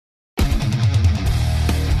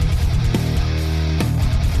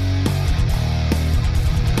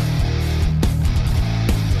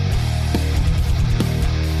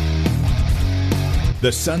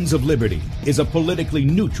The Sons of Liberty is a politically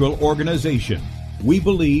neutral organization. We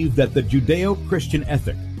believe that the Judeo-Christian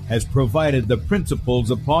ethic has provided the principles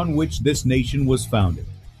upon which this nation was founded.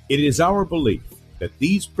 It is our belief that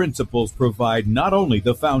these principles provide not only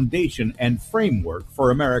the foundation and framework for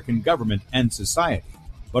American government and society,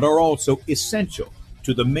 but are also essential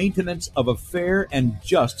to the maintenance of a fair and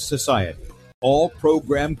just society. All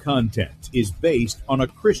program content is based on a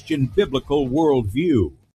Christian biblical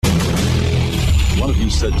worldview. One of you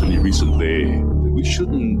said to me recently that we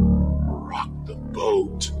shouldn't rock the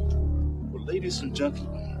boat. Well, ladies and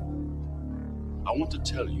gentlemen, I want to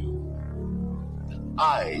tell you that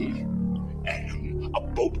I am a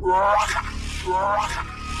boat rocker.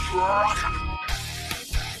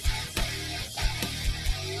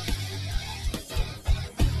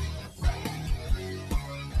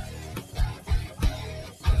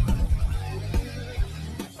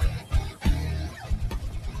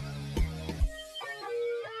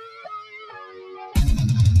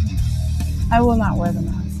 I will not wear the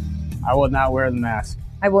mask. I will not wear the mask.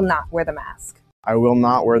 I will not wear the mask. I will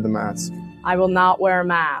not wear the mask. I will not wear a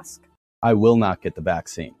mask. I will not get the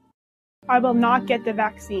vaccine. I will not get the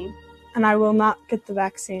vaccine. And I will not get the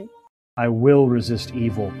vaccine. I will resist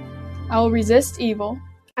evil. I will resist evil.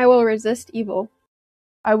 I will resist evil.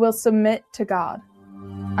 I will submit to God.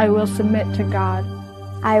 I will submit to God.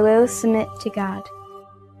 I will submit to God.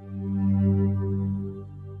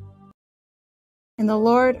 In the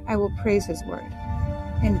Lord I will praise his word.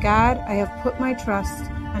 In God I have put my trust,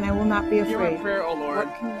 and I will not be afraid. Hear my prayer, O Lord,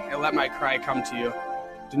 and let my cry come to you.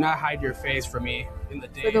 Do not hide your face from me in the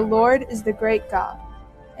day. For the Lord is the great God,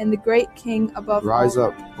 and the great King above all. Rise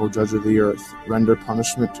up, O judge of the earth, render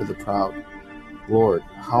punishment to the proud. Lord,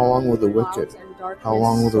 how long will the wicked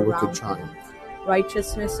triumph?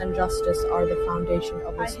 Righteousness and justice are the foundation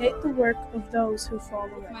of his I hate the work of those who fall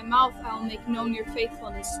away. With my mouth I will make known your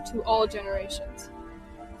faithfulness to all generations.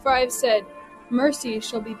 For I have said, mercy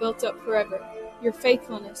shall be built up forever. Your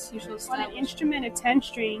faithfulness you shall establish. On an instrument of 10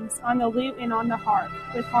 strings, on the lute and on the harp,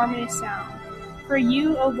 with harmonious sound. For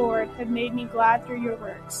you, O Lord, have made me glad through your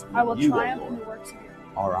works. I will triumph in the works of your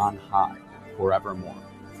hands. Are on high forevermore.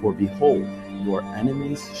 For behold, your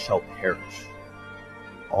enemies shall perish.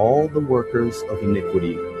 All the workers of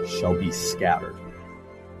iniquity shall be scattered.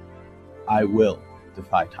 I will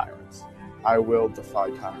defy tyrants. I will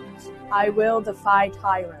defy tyrants. I will defy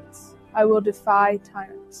tyrants. I will defy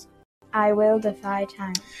tyrants. I will defy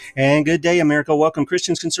tyrants. And good day, America. Welcome,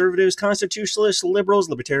 Christians, conservatives, constitutionalists, liberals,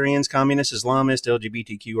 libertarians, communists, Islamists,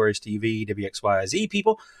 LGBTQ, RSTV, WXYZ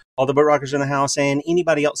people, all the boat rockers in the house, and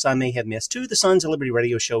anybody else I may have missed, to the Sons of Liberty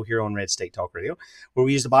radio show here on Red State Talk Radio, where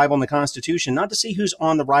we use the Bible and the Constitution not to see who's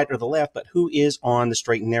on the right or the left, but who is on the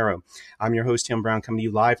straight and narrow. I'm your host, Tim Brown, coming to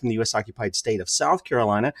you live from the U.S.-occupied state of South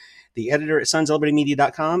Carolina, the editor at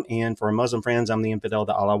sonsoflibertymedia.com, and for our Muslim friends, I'm the infidel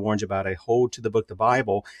that Allah warns about. I hold to the book, the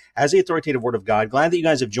Bible, as the authoritative word of God. Glad that you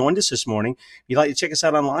guys have joined us this morning. If you'd like to check us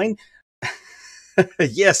out online,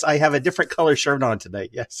 yes, I have a different color shirt on today.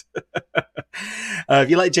 Yes. If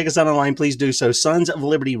you'd like to check us out online, please do so.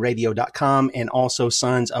 sonsoflibertyradio.com and also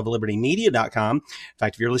sonsoflibertymedia.com. In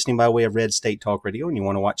fact, if you're listening by way of Red State Talk Radio and you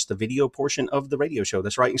want to watch the video portion of the radio show,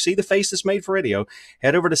 that's right. You see the face that's made for radio.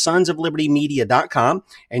 Head over to sonsoflibertymedia.com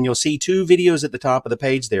and you'll see two videos at the top of the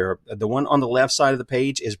page there. The one on the left side of the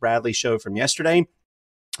page is Bradley's show from yesterday.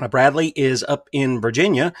 Bradley is up in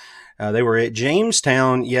Virginia. They were at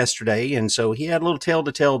Jamestown yesterday, and so he had a little tale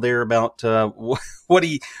to tell there about what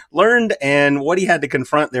he learned and what he had to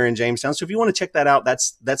confront there in Jamestown. So if you want to check that out,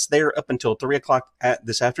 that's there up until 3 o'clock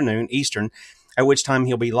this afternoon Eastern, at which time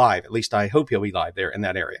he'll be live. At least I hope he'll be live there in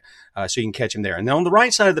that area, so you can catch him there. And then on the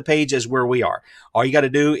right side of the page is where we are. All you got to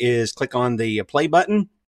do is click on the play button,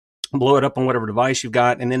 blow it up on whatever device you've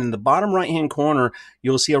got. And then in the bottom right-hand corner,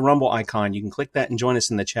 you'll see a Rumble icon. You can click that and join us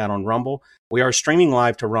in the chat on Rumble. We are streaming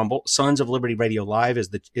live to Rumble. Sons of Liberty Radio Live is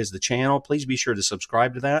the channel. Please be sure to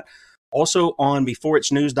subscribe to that. Also on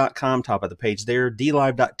beforeitsnews.com, top of the page there,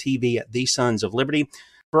 dlive.tv at the Sons of Liberty.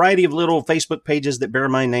 Variety of little Facebook pages that bear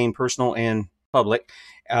my name, personal and public.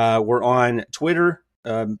 We're on Twitter,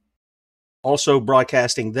 also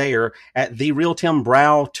broadcasting there at The Real Tim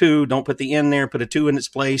Brow 2. Don't put the N there, put a 2 in its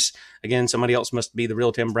place. Again, somebody else must be The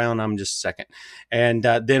Real Tim Brown. I'm just second. And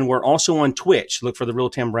then we're also on Twitch. Look for The Real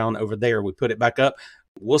Tim Brown over there. We put it back up.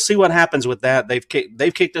 We'll see what happens with that. They've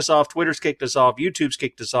kicked us off. Twitter's kicked us off. YouTube's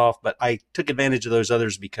kicked us off. But I took advantage of those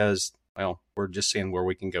others because, well, we're just seeing where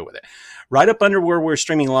we can go with it. Right up under where we're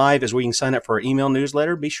streaming live is where you can sign up for our email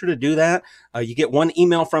newsletter. Be sure to do that. You get one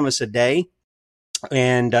email from us a day.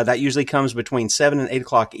 And that usually comes between 7 and 8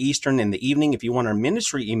 o'clock Eastern in the evening. If you want our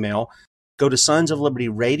ministry email, go to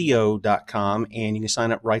sonsoflibertyradio.com and you can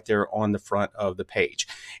sign up right there on the front of the page.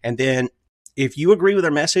 And then if you agree with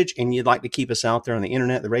our message and you'd like to keep us out there on the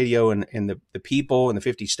internet, the radio, and the people in the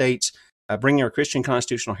 50 states, bringing our Christian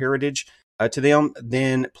constitutional heritage to them,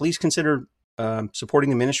 then please consider supporting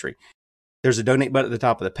the ministry. There's a donate button at the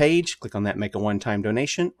top of the page. Click on that, make a one-time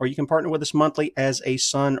donation, or you can partner with us monthly as a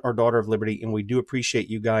son or daughter of liberty. And we do appreciate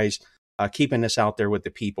you guys keeping us out there with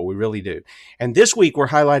the people. We really do. And this week we're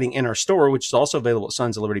highlighting in our store, which is also available at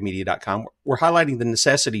sonsoflibertymedia.com, we're highlighting the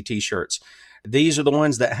necessity t-shirts. These are the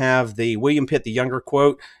ones that have the William Pitt the Younger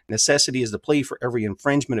quote, "Necessity is the plea for every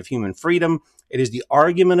infringement of human freedom. It is the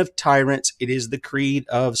argument of tyrants. It is the creed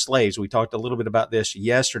of slaves." We talked a little bit about this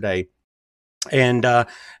yesterday. And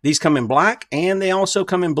these come in black, and they also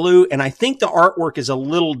come in blue. And I think the artwork is a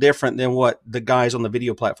little different than what the guys on the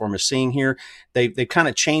video platform are seeing here. They've kind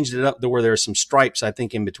of changed it up to where there's some stripes, I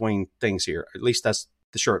think, in between things here. At least that's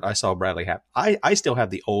the shirt I saw Bradley have. I still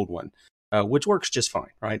have the old one, which works just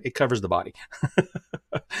fine, right? It covers the body.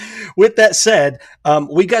 With that said,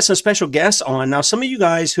 we got some special guests on. Now, some of you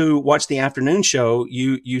guys who watched the afternoon show,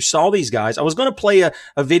 you saw these guys. I was going to play a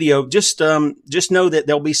video. Just know that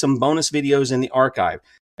there'll be some bonus videos in the archive,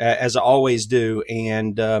 as I always do.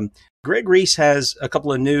 And Greg Reese has a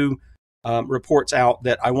couple of new reports out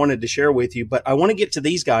that I wanted to share with you. But I want to get to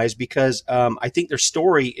these guys because I think their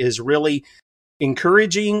story is really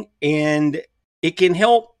encouraging, and it can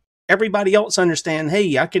help everybody else understand,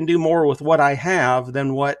 hey, I can do more with what I have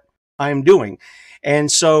than what I'm doing. And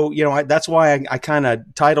so, that's why I kind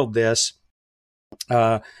of titled this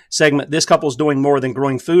segment, "This Couple's Doing More Than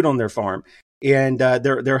Growing Food on Their Farm." And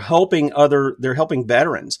they're helping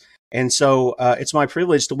veterans. And so it's my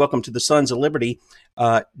privilege to welcome to the Sons of Liberty,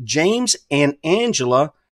 James and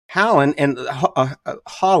Angela Holland, and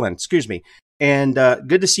And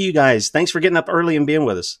good to see you guys. Thanks for getting up early and being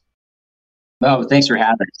with us. Oh, thanks for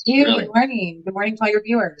having us. Really. Good morning. Good morning to all your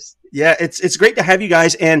viewers. Yeah, it's great to have you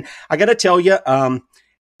guys. And I got to tell you, I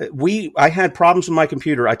had problems with my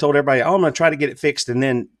computer. I told everybody, I'm going to try to get it fixed. And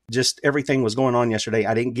then just everything was going on yesterday.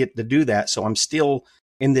 I didn't get to do that. So I'm still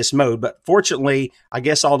in this mode. But fortunately, I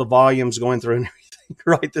guess all the volume's going through and everything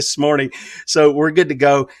right this morning. So we're good to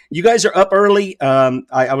go. You guys are up early.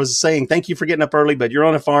 I was saying thank you for getting up early, but you're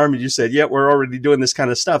on a farm and you said, yeah, we're already doing this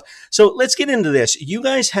kind of stuff. So let's get into this. You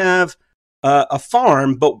guys have a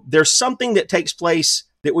farm, but there's something that takes place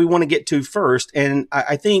that we want to get to first. And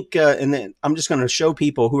I think, and then I'm just going to show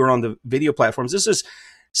people who are on the video platforms. This is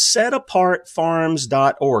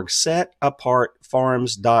setapartfarms.org,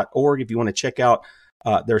 setapartfarms.org, if you want to check out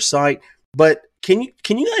their site. But can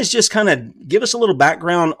you guys just kind of give us a little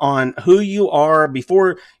background on who you are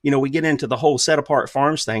before, we get into the whole Set Apart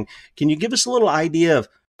Farms thing? Can you give us a little idea of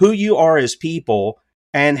who you are as people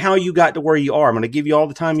and how you got to where you are? I'm going to give you all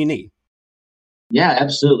the time you need. Yeah,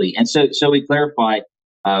 absolutely. And so we clarify,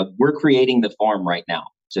 we're creating the farm right now.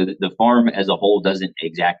 So the farm as a whole doesn't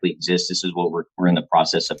exactly exist. This is what we're in the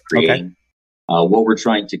process of creating. Okay. What we're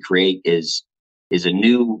trying to create is a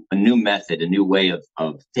new method, a new way of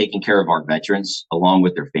taking care of our veterans along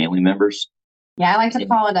with their family members. Yeah, I like to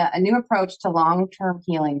call it a new approach to long-term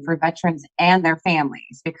healing for veterans and their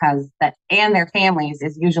families, because that "and their families"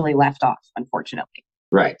 is usually left off, unfortunately.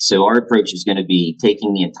 Right. So our approach is going to be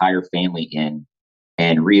taking the entire family in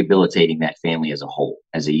and rehabilitating that family as a whole,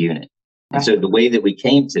 as a unit. Right. And so the way that we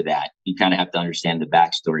came to that, you kind of have to understand the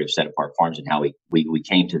backstory of Set Apart Farms and how we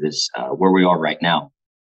came to this, where we are right now.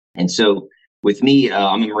 And so with me,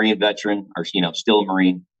 I'm a Marine veteran, or, still a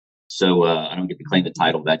Marine. So I don't get to claim the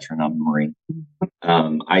title veteran. I'm a Marine.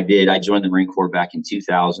 I joined the Marine Corps back in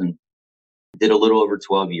 2000, did a little over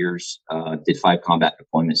 12 years, did 5 combat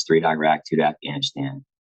deployments, 3 to Iraq, 2 to Afghanistan.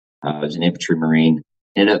 I was an infantry Marine,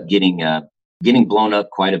 ended up getting blown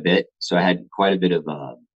up quite a bit. So I had quite a bit of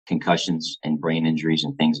concussions and brain injuries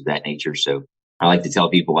and things of that nature. So I like to tell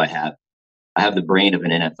people I have the brain of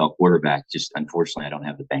an NFL quarterback. Just unfortunately, I don't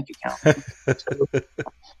have the bank account.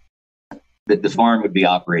 The farm would be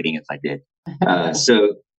operating if I did.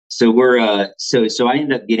 So I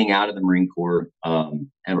ended up getting out of the Marine Corps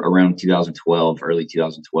around 2012, early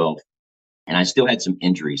 2012, and I still had some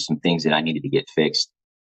injuries, some things that I needed to get fixed.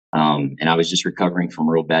 And I was just recovering from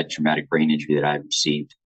a real bad traumatic brain injury that I had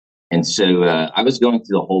received. And so I was going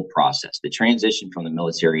through the whole process. The transition from the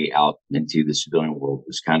military out into the civilian world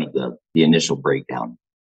was kind of the initial breakdown.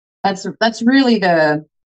 That's really the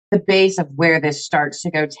base of where this starts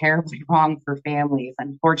to go terribly wrong for families,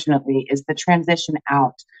 unfortunately, is the transition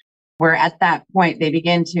out, where at that point they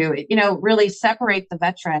begin to, really separate the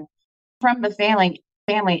veteran from the family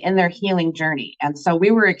in their healing journey. And so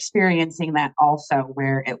we were experiencing that also,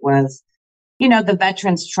 where it was, the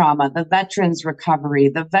veterans trauma, the veterans recovery,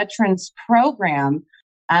 the veterans program.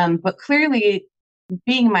 But clearly,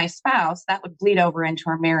 being my spouse, that would bleed over into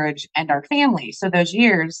our marriage and our family. So those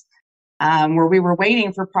years where we were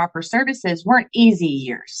waiting for proper services weren't easy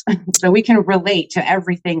years. So we can relate to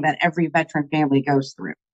everything that every veteran family goes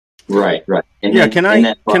through. Right. And yeah, can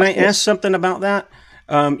I ask something about that?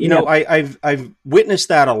 I've witnessed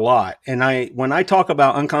that a lot, and when I talk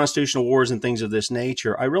about unconstitutional wars and things of this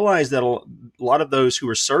nature, I realize that a lot of those who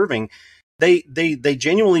are serving, they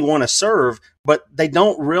genuinely want to serve, but they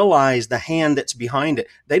don't realize the hand that's behind it.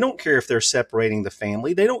 They don't care if they're separating the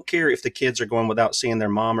family. They don't care if the kids are going without seeing their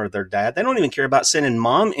mom or their dad. They don't even care about sending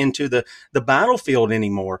mom into the battlefield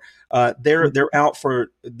anymore. They're out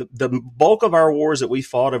for the bulk of our wars that we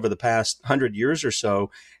fought over the past 100 years or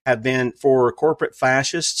so have been for corporate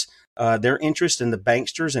fascists, their interest in the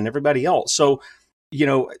banksters and everybody else. So,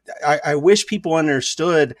 I wish people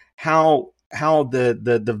understood how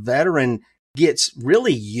the veteran gets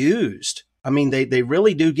really used. I mean, they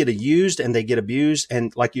really do get used and they get abused.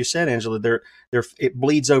 And like you said, Angela, it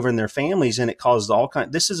bleeds over in their families and it causes all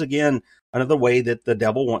kinds. This is, again, another way that the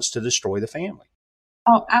devil wants to destroy the family.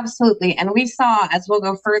 Oh, absolutely. And we saw, as we'll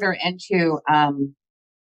go further into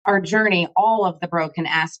our journey, all of the broken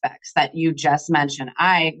aspects that you just mentioned.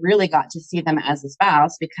 I really got to see them as a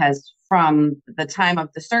spouse because from the time of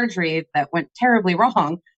the surgery that went terribly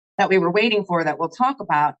wrong, that we were waiting for, that we'll talk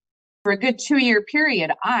about, for a good 2-year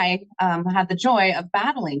period, I had the joy of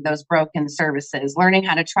battling those broken services, learning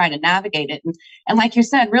how to try to navigate it. And like you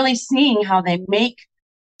said, really seeing how they make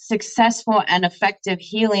successful and effective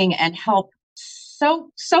healing and help so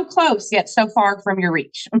close, yet so far from your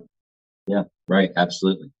reach. Yeah, right.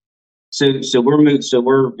 Absolutely. So we're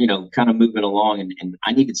kind of moving along, and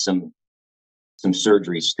I needed some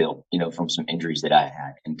surgery still, from some injuries that I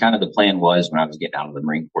had. And kind of the plan was, when I was getting out of the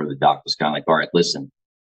Marine Corps, the doc was kind of like, all right, listen,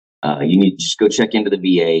 you need to just go check into the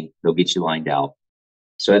VA. They'll get you lined out.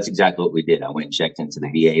 So that's exactly what we did. I went and checked into the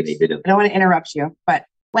VA. They did I don't want to interrupt you, but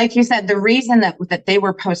like you said, the reason that they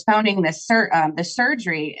were postponing the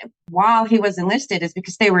surgery while he was enlisted is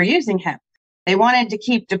because they were using him. They wanted to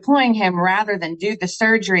keep deploying him rather than do the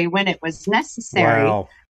surgery when it was necessary. Wow.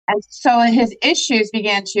 And so his issues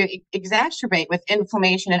began to exacerbate with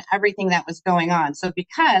inflammation and everything that was going on. So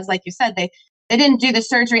because, like you said, they didn't do the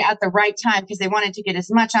surgery at the right time because they wanted to get as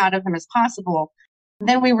much out of him as possible.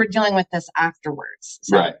 Then we were dealing with this afterwards.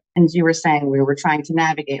 So, right. And you were saying we were trying to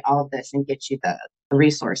navigate all of this and get you the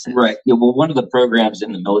resources. Right. Yeah. Well, one of the programs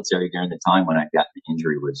in the military during the time when I got the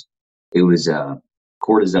injury was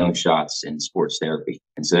cortisone shots and sports therapy.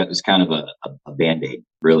 And so that was kind of a Band-Aid.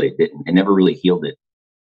 Really, it never really healed it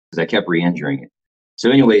because I kept re-injuring it. So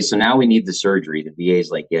anyway, so now we need the surgery. The VA is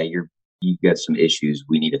like, yeah, you've got some issues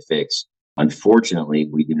we need to fix. Unfortunately,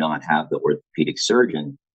 we do not have the orthopedic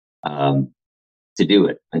surgeon to do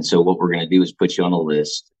it. And so what we're going to do is put you on a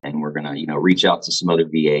list, and we're going to, reach out to some other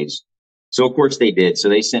VAs. So of course they did. So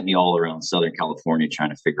they sent me all around Southern California trying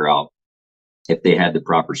to figure out if they had the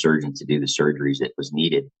proper surgeon to do the surgeries that was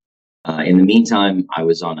needed. In the meantime, I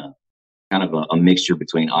was on a kind of a mixture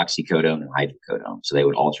between oxycodone and hydrocodone. So they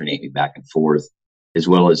would alternate me back and forth, as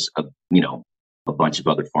well as a bunch of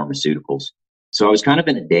other pharmaceuticals. So I was kind of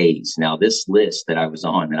in a daze. Now, this list that I was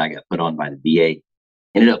on, that I got put on by the VA,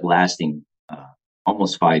 ended up lasting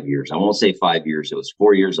almost 5 years. I won't say 5 years. It was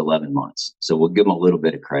 4 years, 11 months. So we'll give them a little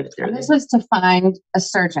bit of credit there. And this was to find a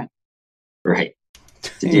surgeon. Right.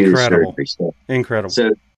 To do the surgery. Incredible.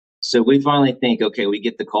 So we finally think, okay, we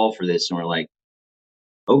get the call for this, and we're like,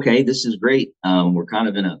 okay, this is great. We're kind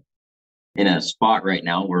of in a spot right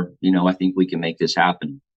now where, I think we can make this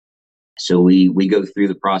happen. So we go through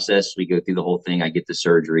the process. We go through the whole thing. I get the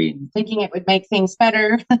surgery. Thinking it would make things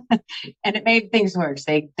better, and it made things worse.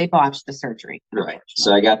 They botched the surgery. Right.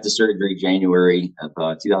 So I got the surgery January of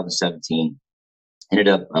 2017. Ended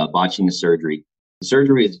up botching the surgery. The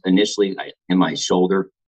surgery was initially in my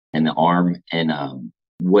shoulder and the arm. And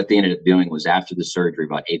what they ended up doing was, after the surgery,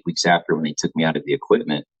 about 8 weeks after, when they took me out of the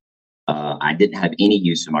equipment, I didn't have any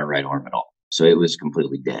use of my right arm at all. So it was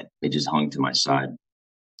completely dead. It just hung to my side.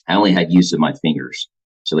 I only had use of my fingers.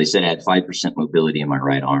 So they said I had 5% mobility in my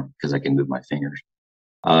right arm because I can move my fingers.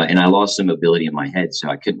 And I lost some mobility in my head, so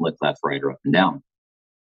I couldn't look left, right, or up and down.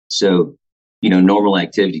 So, normal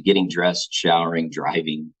activity, getting dressed, showering,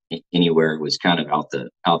 driving anywhere was kind of out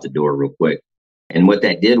the door real quick. And what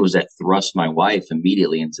that did was that thrust my wife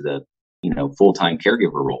immediately into the, full-time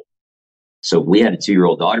caregiver role. So we had a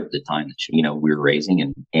 2-year-old daughter at the time that, we were raising,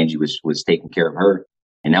 and Angie was taking care of her.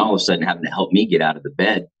 And now all of a sudden having to help me get out of the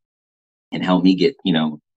bed and help me get,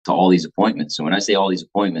 to all these appointments. So when I say all these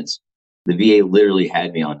appointments, the VA literally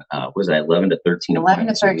had me on, was that 11 to 13 11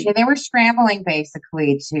 to 13. They were scrambling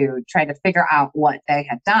basically to try to figure out what they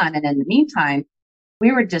had done. And in the meantime,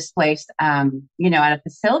 we were displaced, at a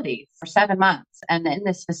facility for 7 months. And in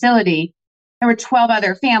this facility, there were 12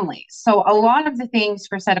 other families. So a lot of the things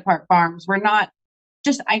for Set Apart Farms were not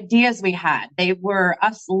just ideas we had. They were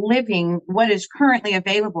us living what is currently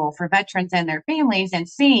available for veterans and their families and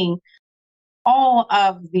seeing all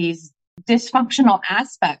of these dysfunctional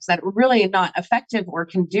aspects that are really not effective or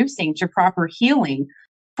conducing to proper healing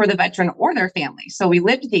for the veteran or their family. So we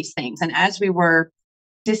lived these things. And as we were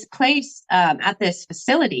displaced at this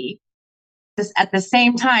facility, at the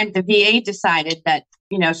same time, the VA decided that,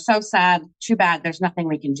 so sad, too bad, there's nothing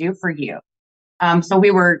we can do for you. So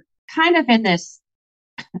we were kind of in this,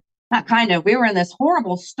 we were in this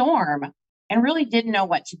horrible storm and really didn't know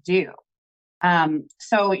what to do.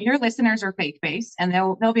 So your listeners are faith-based and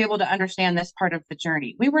they'll be able to understand this part of the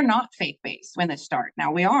journey. We were not faith-based when this started.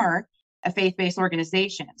 Now we are a faith-based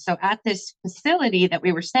organization. So at this facility that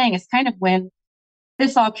we were staying is kind of when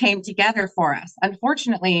this all came together for us.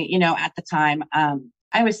 Unfortunately, at the time,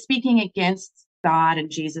 I was speaking against God and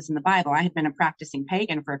Jesus and the Bible. I had been a practicing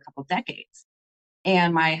pagan for a couple decades.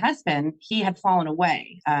 And my husband, he had fallen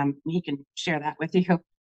away. He can share that with you.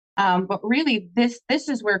 But really, this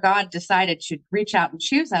is where God decided to reach out and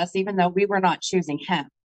choose us, even though we were not choosing him.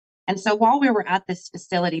 And so while we were at this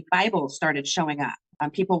facility, Bibles started showing up.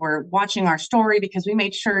 People were watching our story because we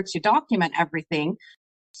made sure to document everything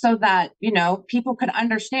so that, people could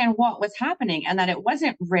understand what was happening and that it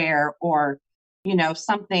wasn't rare or,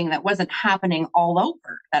 something that wasn't happening all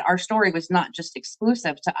over, that our story was not just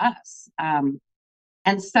exclusive to us.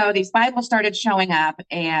 And so these Bibles started showing up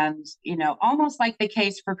and, almost like the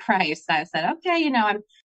case for Christ, I said, okay, I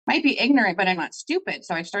might be ignorant, but I'm not stupid.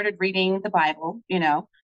 So I started reading the Bible,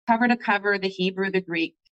 cover to cover, the Hebrew, the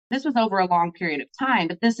Greek. This was over a long period of time,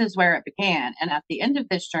 but this is where it began. And at the end of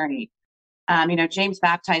this journey, James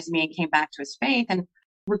baptized me and came back to his faith. And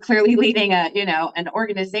we're clearly leading an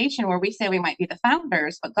organization where we say we might be the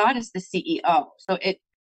founders, but God is the CEO. So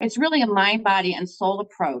it's really a mind, body, and soul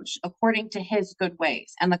approach according to his good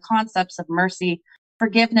ways and the concepts of mercy,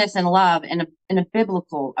 forgiveness, and love in a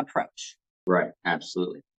biblical approach. Right.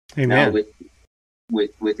 Absolutely. Amen. Now,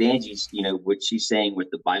 with Angie's, what she's saying with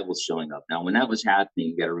the Bible showing up. Now, when that was happening,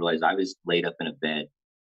 you got to realize I was laid up in a bed,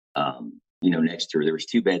 next to her. There was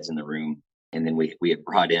 2 beds in the room. And then we had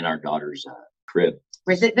brought in our daughter's crib.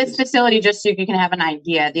 This facility, just so you can have an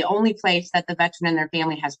idea, the only place that the veteran and their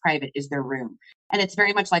family has private is their room. And it's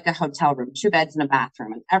very much like a hotel room, 2 beds and a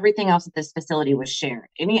bathroom. And everything else at this facility was shared.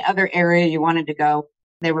 Any other area you wanted to go,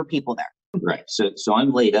 there were people there. Right. So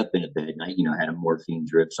I'm laid up in a bed and I, had a morphine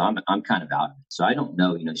drip. So I'm kind of out of it. So I don't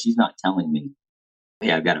know, she's not telling me,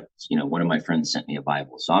 hey, I've got one of my friends sent me a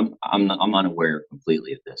Bible. So I'm unaware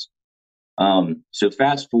completely of this. So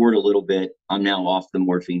fast forward a little bit, I'm now off the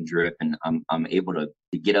morphine drip and I'm able to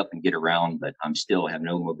get up and get around, but I'm still have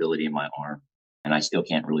no mobility in my arm and I still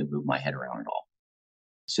can't really move my head around at all.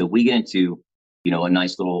 So we get into, a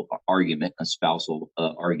nice little argument, a spousal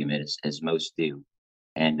argument as most do.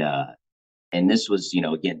 And this was,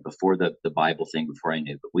 again, before the Bible thing, before I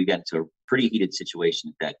knew, but we got into a pretty heated situation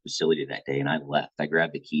at that facility that day and I left. I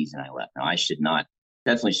grabbed the keys and I left. Now I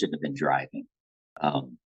definitely shouldn't have been driving.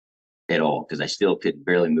 At all, because I still could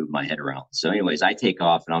barely move my head around. So anyways, I take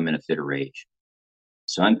off and I'm in a fit of rage.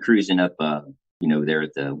 So I'm cruising up, there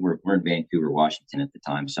at we're in Vancouver, Washington at the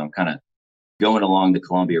time. So I'm kind of going along the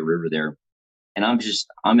Columbia River there. And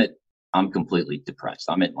I'm completely depressed.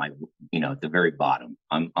 I'm at my, at the very bottom.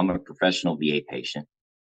 I'm a professional VA patient.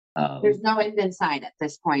 There's no end in sight at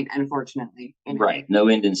this point, unfortunately. Right. No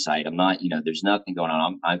end in sight. I'm not, there's nothing going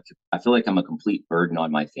on. I feel like I'm a complete burden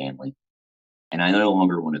on my family. And I no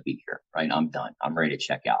longer want to be here, right? I'm done. I'm ready to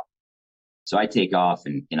check out. So I take off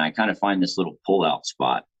and I kind of find this little pull out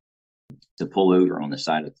spot to pull over on the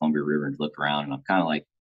side of the Columbia River and look around. And I'm kind of like,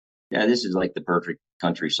 yeah, this is like the perfect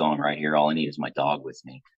country song right here. All I need is my dog with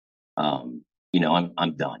me.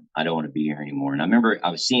 I'm done. I don't want to be here anymore. And I remember I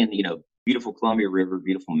was seeing, beautiful Columbia River,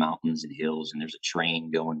 beautiful mountains and hills, and there's a train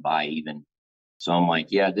going by even. So I'm like,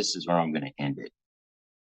 yeah, this is where I'm going to end it.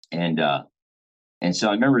 And so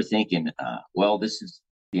I remember thinking, well, this is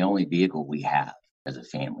the only vehicle we have as a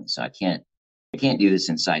family. So I can't do this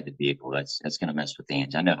inside the vehicle. That's going to mess with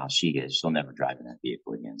Angie. I know how she is. She'll never drive in that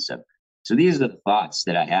vehicle again. So these are the thoughts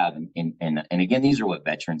that I have. And again, these are what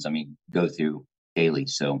veterans, go through daily.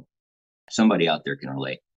 So somebody out there can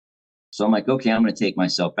relate. So I'm like, okay, I'm going to take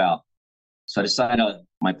myself out. So I decided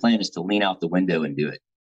my plan is to lean out the window and do it.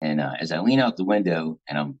 And as I lean out the window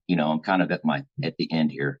and I'm kind of at the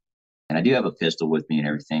end here, And I do have a pistol with me and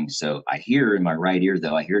everything. So I hear in my right ear,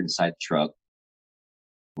 though, I hear it inside the truck,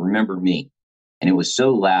 "Remember me." And it was so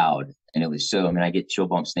loud, and it was so, I mean, I get chill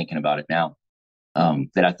bumps thinking about it now,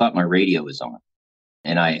 that I thought my radio was on.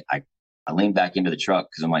 And I leaned back into the truck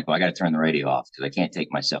because I'm like, well, I got to turn the radio off because I can't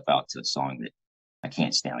take myself out to a song that I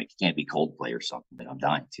can't stand. Like, it can't be Coldplay or something that I'm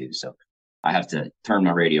dying to. So I have to turn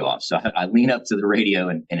my radio off. So I lean up to the radio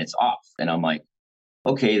and it's off. And I'm like,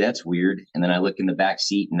 okay, that's weird. And then I look in the back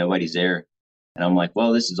seat and nobody's there. And I'm like,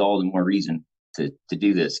 well, this is all the more reason to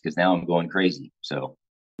do this because now I'm going crazy. So,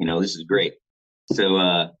 this is great.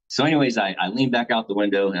 So anyways, I lean back out the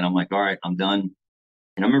window and I'm like, all right, I'm done.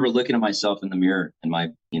 And I remember looking at myself in the mirror, in my,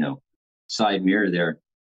 side mirror there,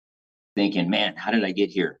 thinking, man, how did I get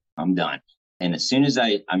here? I'm done. And as soon as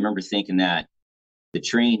I remember thinking that, the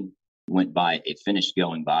train went by, it finished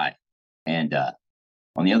going by. And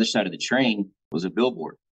on the other side of the train was a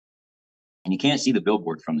billboard. And you can't see the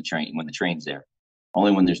billboard from the train when the train's there,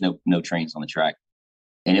 only when there's no trains on the track.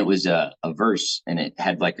 And it was a verse, and it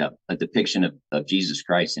had like a depiction of Jesus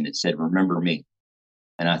Christ, and it said, "Remember me."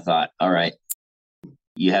 And I thought, all right,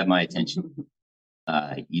 you have my attention.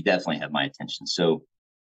 You definitely have my attention. So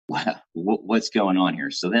what's going on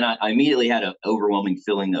here? So then I immediately had an overwhelming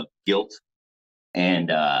feeling of guilt.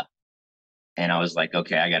 And I was like,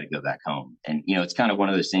 okay, I got to go back home. And, it's kind of one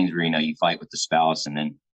of those things where, you fight with the spouse and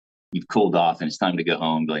then you've cooled off and it's time to go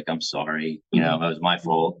home. Be like, I'm sorry, it was my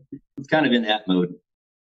fault. It's kind of in that mode.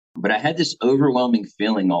 But I had this overwhelming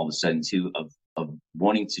feeling all of a sudden too of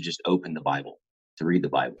wanting to just open the Bible, to read the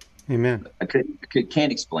Bible. Amen. I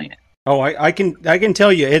can't explain it. Oh, I can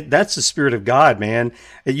tell you that's the Spirit of God, man.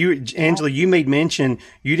 You, Angela, you made mention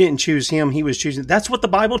you didn't choose him; he was choosing. That's what the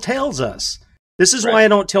Bible tells us. This is why I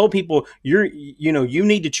don't tell people you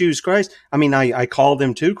need to choose Christ. I mean, I call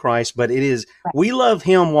them to Christ, but it is we love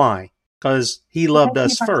him. Why? Because he loved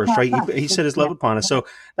us first, right? He set his love upon us. So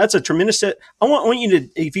that's a tremendous. I want you to,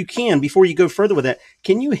 if you can, before you go further with that,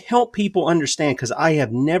 can you help people understand? Because I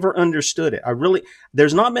have never understood it.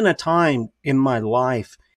 There's not been a time in my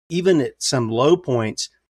life, even at some low points,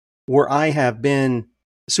 where I have been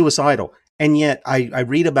suicidal. And yet I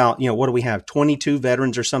read about, what do we have? 22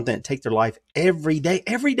 veterans or something that take their life every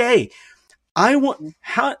day.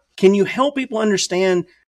 How can you help people understand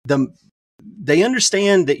they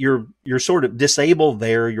understand that you're sort of disabled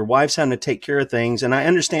there. Your wife's having to take care of things. And I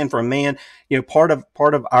understand for a man, part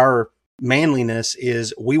of our manliness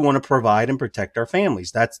is we want to provide and protect our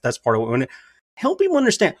families. That's part of what we want to help people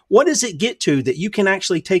understand. What does it get to that you can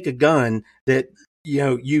actually take a gun that,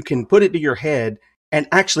 you can put it to your head and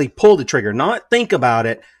actually pull the trigger, not think about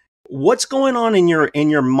it. What's going on in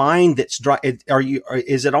your mind that's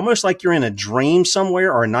is it almost like you're in a dream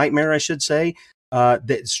somewhere or a nightmare, I should say?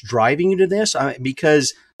 That's driving you to this?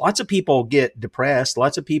 Because lots of people get depressed.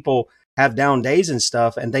 Lots of people have down days and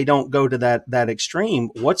stuff, and they don't go to that extreme.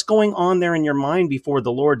 What's going on there in your mind before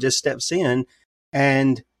the Lord just steps in?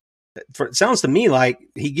 And it sounds to me like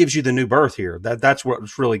he gives you the new birth here. That's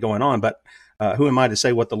what's really going on. But who am I to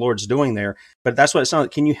say what the Lord's doing there? But that's what it sounds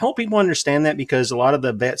like. Can you help people understand that? Because a lot of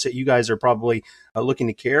the vets that you guys are probably looking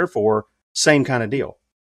to care for, same kind of deal.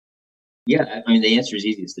 Yeah, I mean, the answer is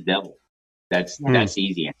easy. It's the devil. That's the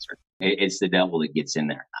easy answer. It's the devil that gets in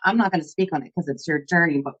there. I'm not going to speak on it because it's your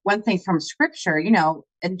journey, but one thing from scripture,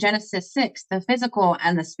 in Genesis 6, the physical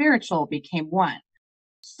and the spiritual became one.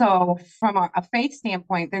 So from a faith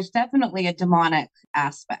standpoint, there's definitely a demonic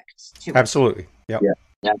aspect to it. Absolutely. Yep.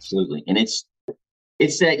 Yeah, absolutely. And it's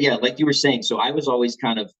that, like you were saying. So I was always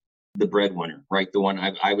kind of the breadwinner, right? The one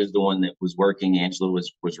I was the one that was working. Angela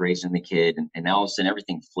was raising the kid, and all of a sudden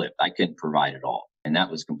everything flipped. I couldn't provide it all. And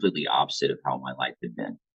that was completely opposite of how my life had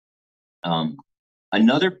been.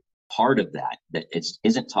 Another part of that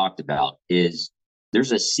isn't talked about is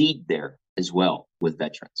there's a seed there as well with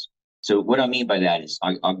veterans. So what I mean by that is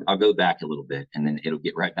I'll go back a little bit and then it'll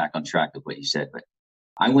get right back on track with what you said. But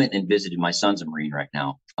I went and visited, my son's a Marine right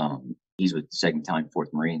now. He's with the 2nd Battalion,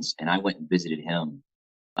 4th Marines. And I went and visited him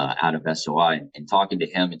out of SOI and talking to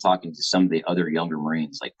him and talking to some of the other younger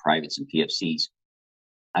Marines like privates and PFCs.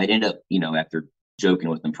 I'd end up, after joking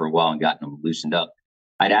with them for a while and gotten them loosened up,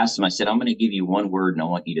 I'd asked them, I said, I'm going to give you one word and I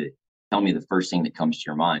want you to tell me the first thing that comes to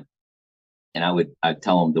your mind. And I'd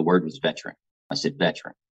tell them the word was veteran. I said,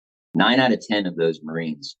 veteran. 9 out of 10 of those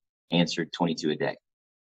Marines answered 22 a day,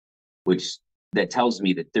 which that tells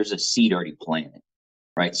me that there's a seed already planted,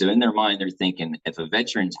 right? So in their mind, they're thinking if a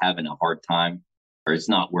veteran's having a hard time or it's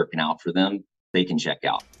not working out for them, they can check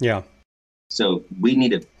out. Yeah. So we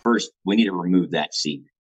need to remove that seed.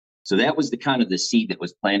 So that was the seed that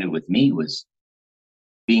was planted with me, was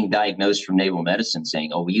being diagnosed from naval medicine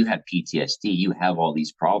saying, oh, well, you have PTSD, you have all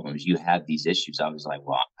these problems, you have these issues. I was like,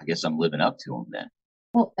 well, I guess I'm living up to them then.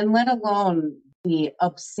 Well, and let alone the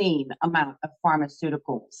obscene amount of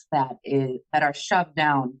pharmaceuticals that are shoved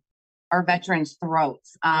down our veterans'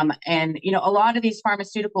 throats. And, you know, a lot of these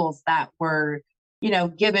pharmaceuticals that were, you know,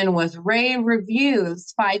 given with rave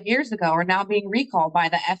reviews 5 years ago are now being recalled by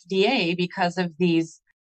the FDA because of these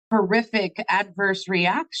horrific adverse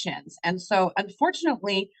reactions. And so,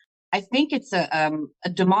 unfortunately, I think it's a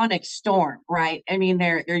demonic storm, right? I mean,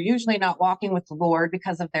 they're usually not walking with the Lord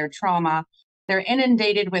because of their trauma. They're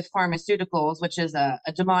inundated with pharmaceuticals, which is a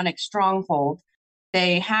demonic stronghold.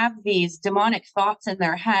 They have these demonic thoughts in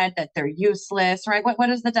their head that they're useless, right? What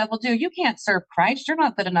does the devil do? You can't serve Christ. You're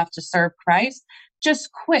not good enough to serve Christ. Just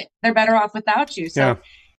quit. They're better off without you. So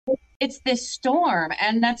it's this storm.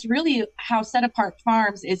 And that's really how Set Apart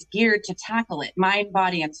Farms is geared to tackle it, mind,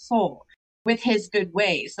 body, and soul, with his good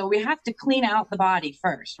ways. So we have to clean out the body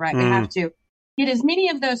first, right? We have to get as many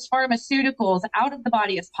of those pharmaceuticals out of the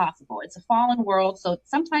body as possible. It's a fallen world, so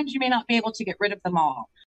sometimes you may not be able to get rid of them all.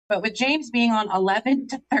 But with James being on 11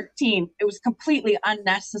 to 13, it was completely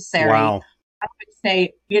unnecessary. Wow. I would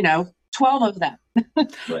say, 12 of them.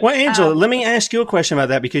 Well, Angela, let me ask you a question about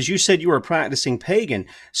that, because you said you were a practicing pagan.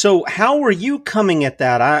 So how were you coming at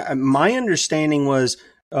that? My understanding was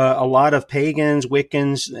a lot of pagans,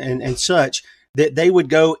 Wiccans, and such, that they would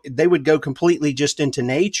go completely just into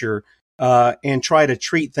nature and try to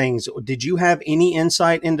treat things. Did you have any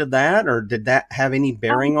insight into that, or did that have any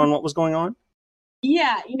bearing on what was going on?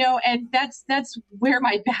 Yeah, and that's where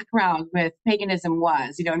my background with paganism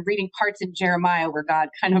was, and reading parts in Jeremiah where God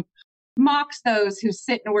kind of mocks those who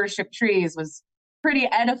sit and worship trees was pretty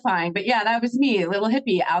edifying. But yeah, that was me, a little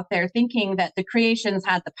hippie out there thinking that the creations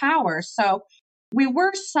had the power. So we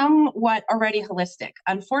were somewhat already holistic.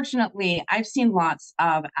 Unfortunately, I've seen lots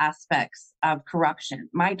of aspects of corruption.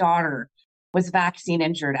 My daughter was vaccine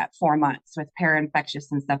injured at 4 months with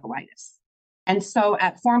parainfectious encephalitis. And so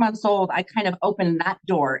at 4 months old, I kind of opened that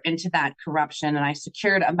door into that corruption, and I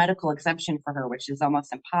secured a medical exemption for her, which is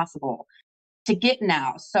almost impossible to get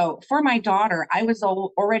now. So for my daughter, I was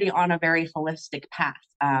already on a very holistic path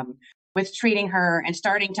with treating her and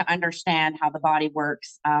starting to understand how the body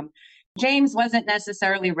works. James wasn't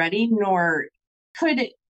necessarily ready, nor could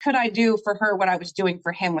I do for her what I was doing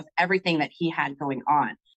for him with everything that he had going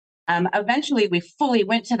on. Eventually, we fully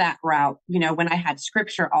went to that route, when I had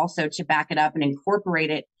scripture also to back it up and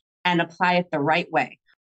incorporate it and apply it the right way.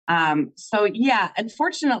 So yeah,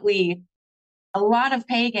 unfortunately, a lot of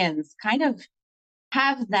pagans kind of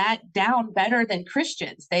have that down better than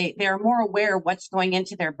Christians. They're more aware of what's going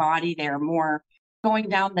into their body. They're more going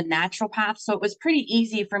down the natural path. So it was pretty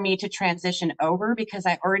easy for me to transition over because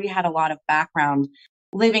I already had a lot of background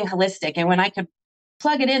living holistic. And when I could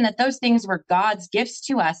plug it in that those things were God's gifts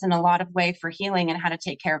to us in a lot of way for healing and how to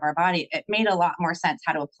take care of our body, it made a lot more sense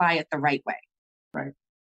how to apply it the right way. Right.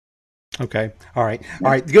 Okay. All right.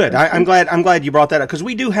 Good. I'm glad you brought that up, because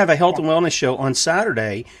we do have a health and wellness show on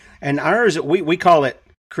Saturday, and ours, we call it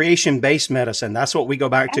creation-based medicine. That's what we go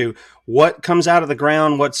back to. What comes out of the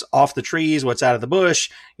ground, what's off the trees, what's out of the bush.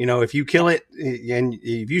 If you kill it and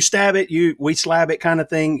if you stab it, we slab it kind of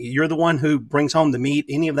thing. You're the one who brings home the meat,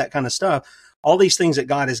 any of that kind of stuff. All these things that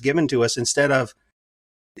God has given to us, instead of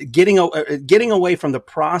getting away from the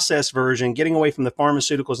processed version, getting away from the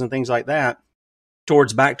pharmaceuticals and things like that,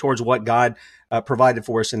 back towards what God provided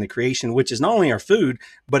for us in the creation, which is not only our food,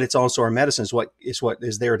 but it's also our medicines. What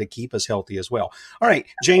is there to keep us healthy as well. All right,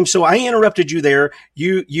 James. So I interrupted you there.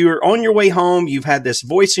 You're on your way home. You've had this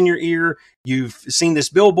voice in your ear. You've seen this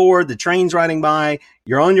billboard. The train's riding by.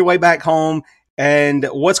 You're on your way back home. And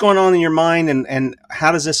what's going on in your mind, and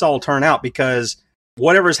how does this all turn out? Because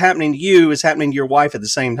whatever's happening to you is happening to your wife at the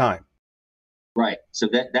same time. Right. So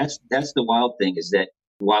that's the wild thing, is that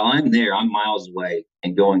while I'm there, I'm miles away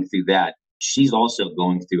and going through that. She's also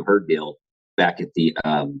going through her deal back at the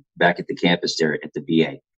campus there at the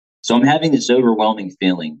VA. So I'm having this overwhelming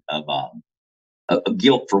feeling of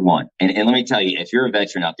guilt for one. And let me tell you, if you're a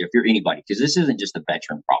veteran out there, if you're anybody, because this isn't just a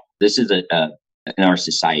veteran problem. This is in our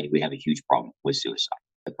society, we have a huge problem with suicide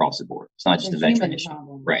across the board. It's not just a veteran issue.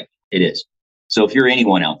 Right. It is. So if you're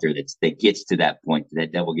anyone out there that gets to that point,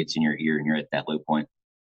 that devil gets in your ear and you're at that low point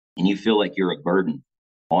and you feel like you're a burden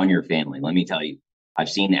on your family, let me tell you, I've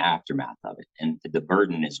seen the aftermath of it. And the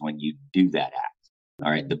burden is when you do that act. All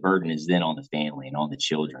right. The burden is then on the family and on the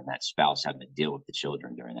children, that spouse having to deal with the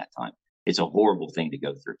children during that time. It's a horrible thing to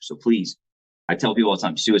go through. So please, I tell people all the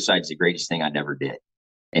time, suicide is the greatest thing I never did.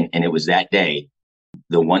 And it was that day.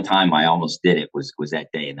 The one time I almost did it was that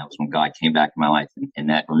day. And that was when God came back in my life. And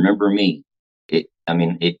that, remember me, I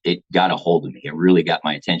mean, it got a hold of me. It really got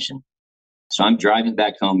my attention. So I'm driving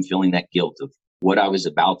back home feeling that guilt of what I was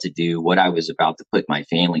about to do, what I was about to put my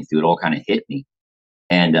family through. It all kind of hit me.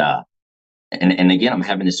 And again, I'm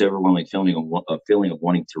having this overwhelming feeling of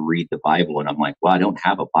wanting to read the Bible. And I'm like, well, I don't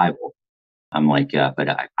have a Bible. I'm like, but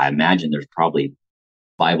I imagine there's probably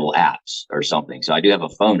Bible apps or something. So I do have a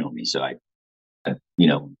phone on me. So I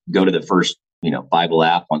go to the first, Bible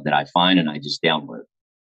app that I find, and I just download.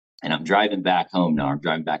 And I'm driving back home now. I'm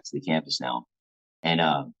driving back to the campus now. And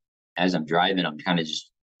as I'm driving, I'm kind of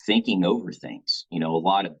just thinking over things. A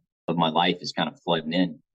lot of my life is kind of flooding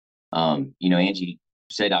in. Angie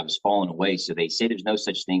said I was falling away. So they say there's no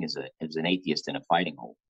such thing as an atheist in a fighting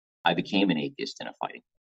hole. I became an atheist in a fighting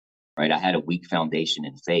hole, right? I had a weak foundation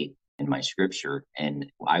in faith in my scripture. And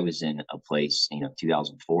I was in a place,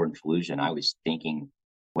 2004 in Fallujah, and I was thinking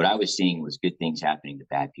what I was seeing was good things happening to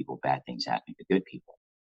bad people, bad things happening to good people.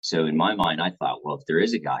 So in my mind, I thought, well, if there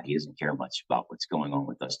is a God, he doesn't care much about what's going on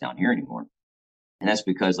with us down here anymore. And that's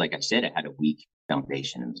because, like I said, I had a weak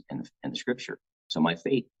foundation in the scripture. So my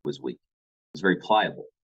faith was weak. It was very pliable.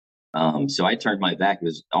 So I turned my back. It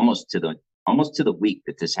was almost to the week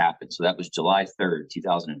that this happened. So that was July 3rd,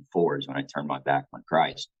 2004 is when I turned my back on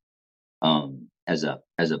Christ as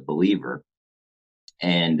a believer.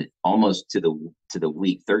 And almost to the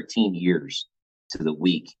week, 13 years to the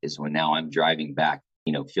week is when now I'm driving back,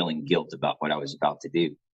 feeling guilt about what I was about to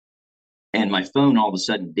do. And my phone all of a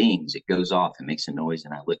sudden dings, it goes off, it makes a noise,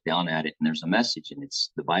 and I look down at it and there's a message, and it's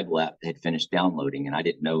the Bible app that had finished downloading, and I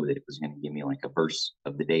didn't know that it was going to give me like a verse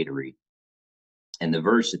of the day to read. And the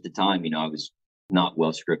verse at the time, I was not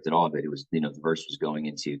well scripted at all, but it was, the verse was going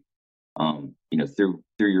into, through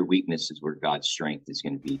your weaknesses where God's strength is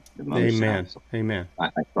going to be the most. Amen. Amen. I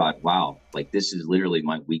thought, wow, like this is literally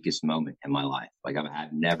my weakest moment in my life. Like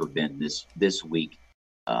I've never been this weak,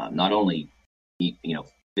 not only,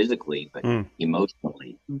 physically, but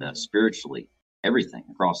emotionally, spiritually, everything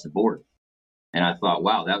across the board. And I thought,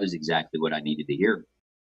 wow, that was exactly what I needed to hear.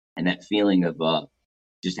 And that feeling of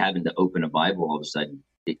just having to open a Bible, all of a sudden,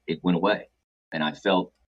 it went away. And I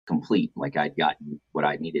felt complete, like I'd gotten what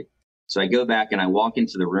I needed. So I go back and I walk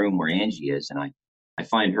into the room where Angie is, and I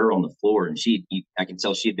find her on the floor, and I can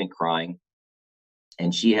tell she had been crying.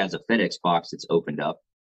 And she has a FedEx box that's opened up,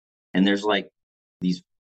 and there's like these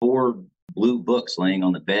 4 blue books laying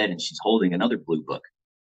on the bed, and she's holding another blue book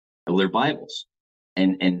of their Bibles.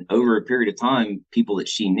 And over a period of time, people that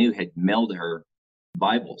she knew had mailed her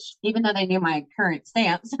Bibles. Even though they knew my current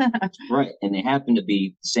stance. Right. And they happened to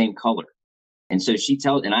be the same color. And so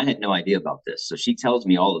and I had no idea about this. So she tells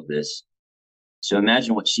me all of this. So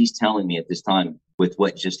imagine what she's telling me at this time with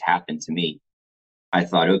what just happened to me. I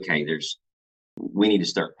thought, okay, we need to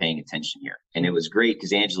start paying attention here. And it was great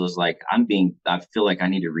because Angela's like, I feel like I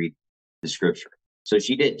need to read the scripture. So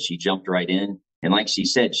she did. She jumped right in. And like she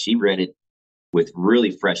said, she read it with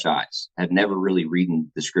really fresh eyes. I've never really reading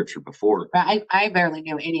the scripture before. I barely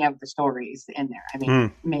knew any of the stories in there. I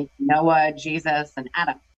mean, maybe Noah, Jesus, and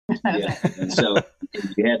Adam. Yeah. And so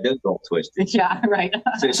you had those all twisted. Yeah, right.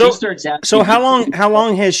 So she starts asking. So how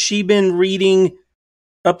long has she been reading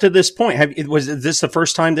up to this point? Was this the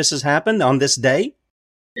first time this has happened on this day?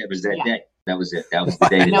 It was that day. That was it. That was the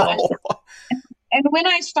day that it all started. And when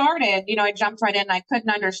I started, I jumped right in and I couldn't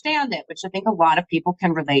understand it, which I think a lot of people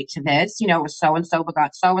can relate to this. It was so-and-so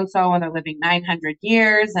begot so-and-so and they're living 900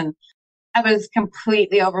 years. And I was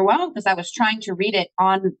completely overwhelmed because I was trying to read it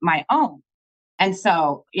on my own. And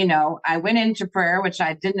so, I went into prayer, which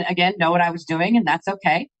I didn't, again, know what I was doing, and that's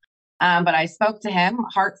okay. But I spoke to him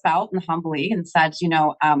heartfelt and humbly and said,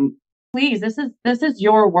 please, this is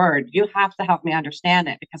your word. You have to help me understand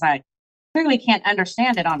it because I clearly can't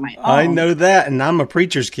understand it on my own. I know that, and I'm a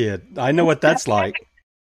preacher's kid. I know what that's like.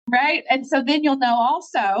 Right. And so then you'll know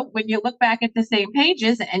also when you look back at the same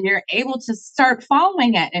pages and you're able to start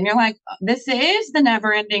following it and you're like, this is the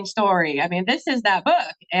never ending story. I mean, this is that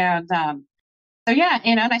book. And so, yeah,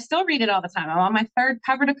 and I still read it all the time. I'm on my 3rd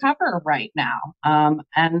cover to cover right now.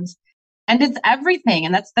 And it's everything.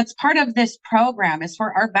 And that's part of this program is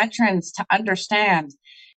for our veterans to understand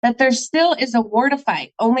that there still is a war to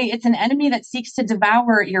fight. Only it's an enemy that seeks to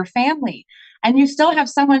devour your family. And you still have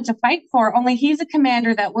someone to fight for, only he's a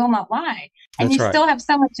commander that will not lie. And That's you right. still have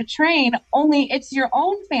someone to train, only it's your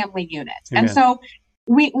own family unit. Amen. And so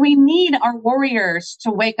we need our warriors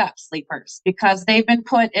to wake up, sleepers, because they've been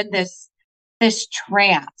put in this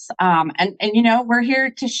trance. And we're here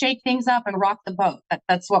to shake things up and rock the boat.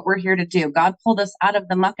 That's what we're here to do. God pulled us out of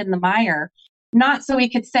the muck and the mire, not so we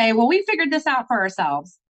could say, well, we figured this out for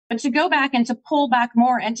ourselves, but to go back and to pull back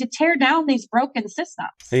more and to tear down these broken systems.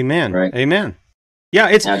 Amen. Right. Amen.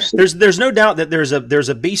 Yeah, there's no doubt that there's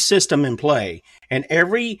a beast system in play, and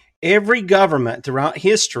every government throughout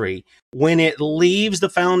history, when it leaves the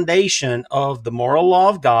foundation of the moral law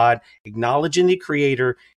of God, acknowledging the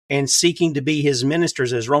Creator and seeking to be His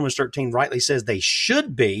ministers, as Romans 13 rightly says they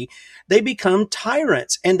should be, they become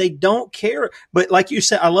tyrants and they don't care. But like you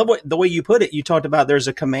said, I love the way you put it. You talked about there's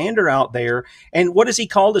a commander out there, and what has he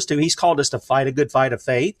called us to? He's called us to fight a good fight of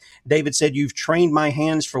faith. David said, "You've trained my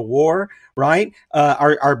hands for war." Right?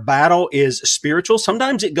 Our battle is spiritual.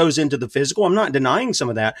 Sometimes it goes into the physical. I'm not denying some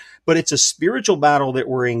of that, but it's a spiritual battle that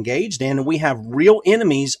we're engaged in, and we have real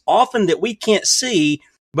enemies often that we can't see,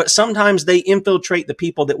 but sometimes they infiltrate the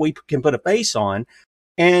people that we can put a face on.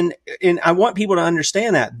 And I want people to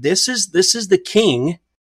understand that this is the King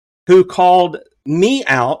who called me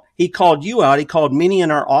out. He called you out. He called many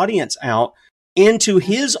in our audience out into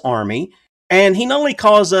His army. And He not only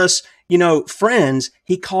calls us, friends,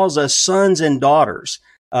 He calls us sons and daughters.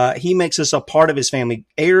 He makes us a part of His family,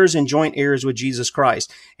 heirs and joint heirs with Jesus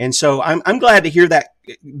Christ. And so I'm glad to hear that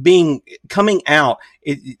coming out.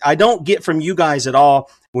 I don't get from you guys at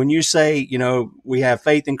all when you say, we have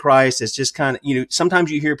faith in Christ. It's just kind of,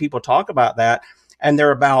 sometimes you hear people talk about that and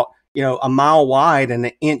they're about, a mile wide and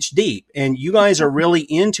an inch deep. And you guys are really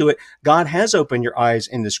into it. God has opened your eyes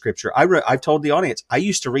in the Scripture. I've told the audience, I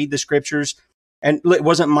used to read the Scriptures, and it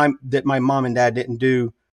wasn't that my mom and dad didn't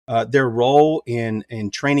do their role in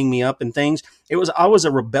training me up and things. I was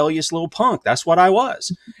a rebellious little punk. That's what I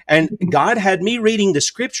was. And God had me reading the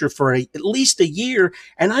Scripture for at least a year,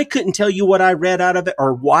 and I couldn't tell you what I read out of it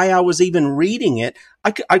or why I was even reading it.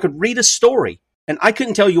 I could read a story, and I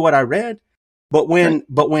couldn't tell you what I read. But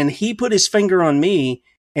when He put His finger on me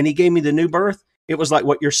and He gave me the new birth, it was like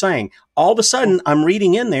what you're saying. All of a sudden, I'm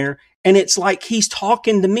reading in there, and it's like He's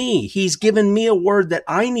talking to me. He's given me a word that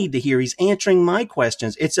I need to hear. He's answering my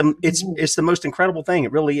questions. It's the most incredible thing.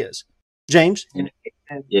 It really is. James?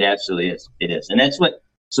 It absolutely is. It is. And that's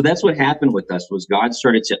what happened with us was God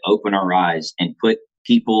started to open our eyes and put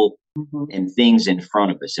people and things in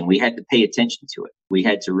front of us. And we had to pay attention to it. We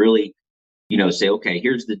had to really, say, okay,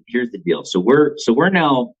 here's the deal. So we're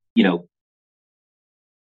now,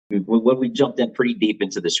 we jumped in pretty deep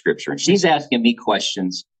into the Scripture, and she's asking me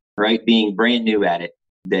questions, right? Being brand new at it,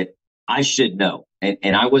 that I should know.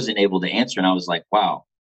 And I wasn't able to answer. And I was like, wow,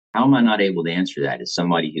 how am I not able to answer that as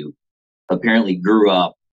somebody who apparently grew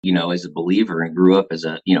up, as a believer and grew up as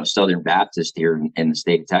a, Southern Baptist here in the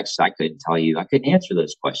state of Texas? I couldn't answer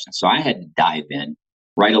those questions. So I had to dive in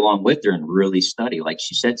right along with her and really study. Like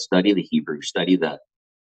she said, study the Hebrew, study the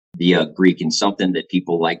Greek, and something that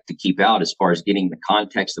people like to keep out as far as getting the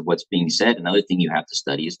context of what's being said. Another thing you have to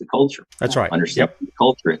study is the culture. That's right. Understand the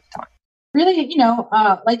culture at the time. Really,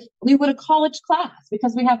 like we would a college class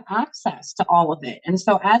because we have access to all of it. And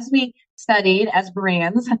so as we studied as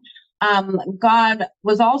Bereans, God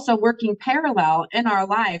was also working parallel in our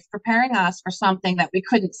life, preparing us for something that we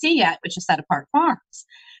couldn't see yet, which is set apart farms.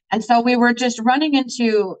 And so we were just running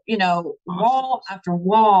into, wall after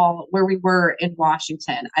wall where we were in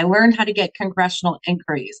Washington. I learned how to get congressional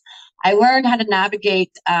inquiries. I learned how to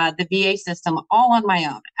navigate the VA system all on my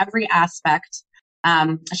own, every aspect.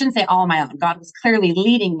 I shouldn't say all on my own. God was clearly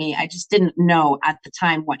leading me. I just didn't know at the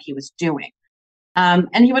time what He was doing.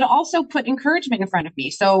 And He would also put encouragement in front of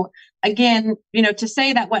me. So again, to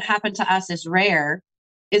say that what happened to us is rare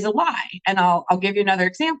is a lie. And I'll give you another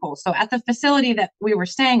example. So at the facility that we were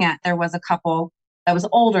staying at, there was a couple that was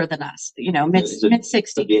older than us,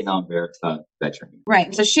 mid-60s. Vietnam veteran.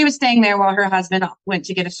 Right. So she was staying there while her husband went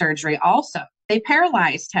to get a surgery also. They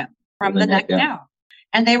paralyzed him from the neck down.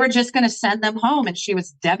 And they were just going to send them home. And she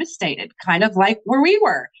was devastated, kind of like where we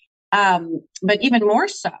were, but even more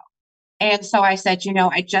so. And so I said,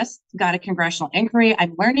 I just got a congressional inquiry.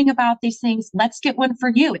 I'm learning about these things. Let's get one for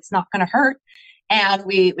you. It's not going to hurt. And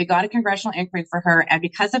we got a congressional inquiry for her. And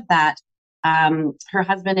because of that, her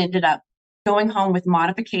husband ended up going home with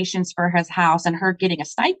modifications for his house and her getting a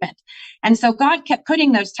stipend. And so God kept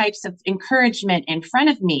putting those types of encouragement in front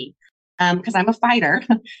of me because I'm a fighter.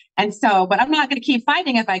 And so, but I'm not going to keep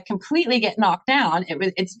fighting if I completely get knocked down.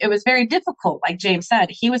 It was very difficult. Like James said,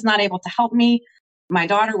 he was not able to help me. My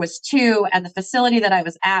daughter was 2, and the facility that I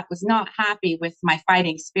was at was not happy with my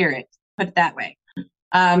fighting spirit, put it that way.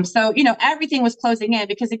 So, everything was closing in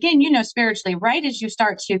because, again, spiritually, right as you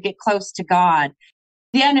start to get close to God,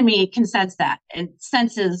 the enemy can sense that and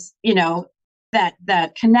senses,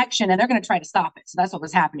 that connection, and they're going to try to stop it. So that's what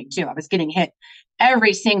was happening too. I was getting hit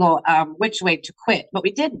every single which way to quit, but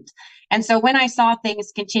we didn't. And so when I saw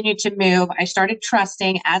things continue to move, I started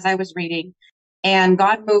trusting as I was reading. And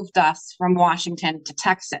God moved us from Washington to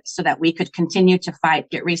Texas so that we could continue to fight,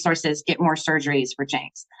 get resources, get more surgeries for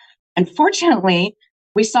James. Unfortunately,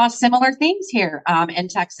 we saw similar things here in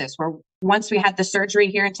Texas, where once we had the surgery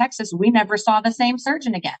here in Texas, we never saw the same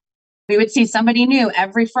surgeon again. We would see somebody new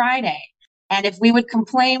every Friday. And if we would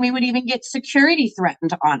complain, we would even get security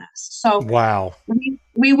threatened on us. So wow,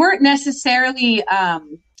 we weren't necessarily,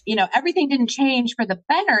 everything didn't change for the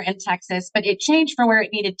better in Texas, but it changed for where it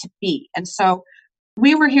needed to be. And so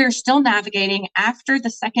we were here still navigating after the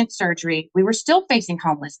second surgery. We were still facing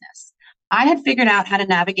homelessness. I had figured out how to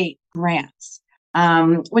navigate grants,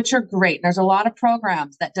 which are great. There's a lot of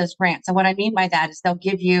programs that does grants. And what I mean by that is they'll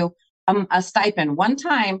give you a stipend one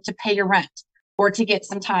time to pay your rent or to get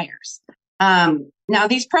some tires. Now,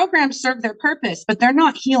 these programs serve their purpose, but they're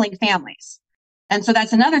not healing families. And so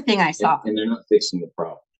that's another thing I saw. And they're not fixing the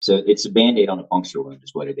problem. So it's a Band-Aid on a puncture wound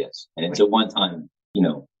is what it is. And it's a one-time,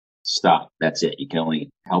 stop. That's it. You can only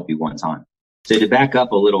help you one time. So to back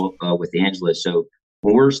up a little with Angela, so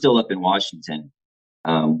when we're still up in Washington,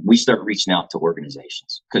 we start reaching out to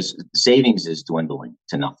organizations because savings is dwindling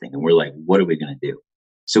to nothing. And we're like, what are we going to do?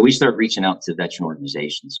 So we start reaching out to veteran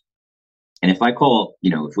organizations. And if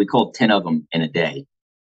we called 10 of them in a day,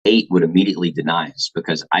 8 would immediately deny us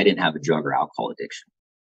because I didn't have a drug or alcohol addiction.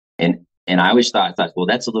 And I always thought, well,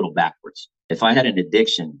 that's a little backwards. If I had an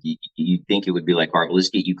addiction, you'd think it would be like, all right, well, let's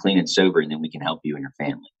get you clean and sober, and then we can help you and your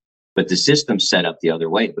family. But the system's set up the other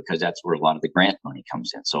way because that's where a lot of the grant money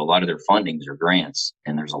comes in. So a lot of their fundings are grants,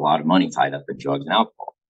 and there's a lot of money tied up in drugs and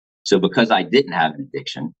alcohol. So because I didn't have an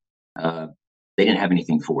addiction, they didn't have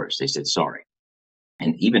anything for us. They said, sorry.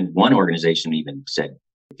 And even one organization even said,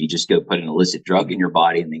 if you just go put an illicit drug in your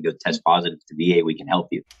body and then go test positive to VA, we can help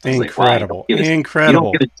you. Incredible. Like, Incredible.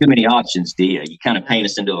 You don't give us too many options, do you? You kind of paint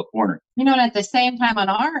us into a corner. And at the same time on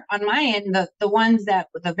my end,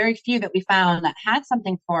 the very few that we found that had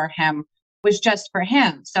something for him was just for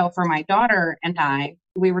him. So for my daughter and I,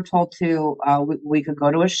 we were told we could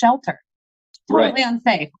go to a shelter. Totally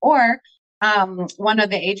unsafe. Or one of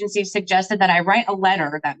the agencies suggested that I write a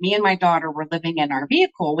letter that me and my daughter were living in our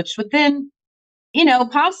vehicle, which would then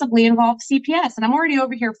possibly involve CPS. And I'm already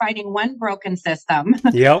over here fighting one broken system.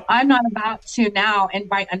 Yep. I'm not about to now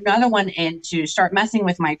invite another one in to start messing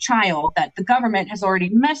with my child that the government has already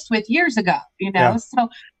messed with years ago, Yeah. So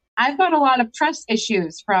I've got a lot of trust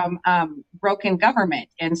issues from broken government.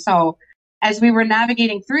 And so as we were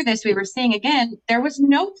navigating through this, we were seeing again, there was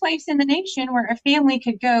no place in the nation where a family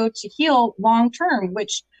could go to heal long term,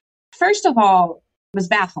 which first of all was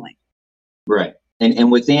baffling. Right.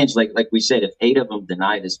 And with Ange, like we said, if 8 of them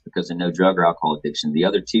denied us because of no drug or alcohol addiction, the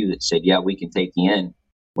other 2 that said, yeah, we can take you in.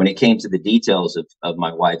 When it came to the details of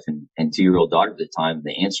my wife and 2-year-old daughter at the time,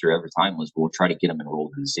 the answer every time was, we'll try to get them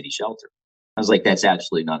enrolled in the city shelter. I was like, that's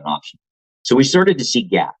absolutely not an option. So we started to see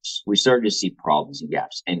gaps. We started to see problems and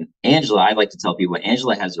gaps. And Angela, I like to tell people,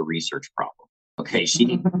 Angela has a research problem. Okay.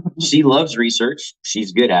 She loves research.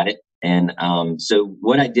 She's good at it. And so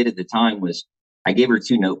what I did at the time was I gave her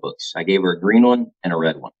 2 notebooks. I gave her a green one and a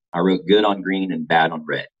red one. I wrote good on green and bad on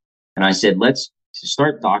red. And I said, let's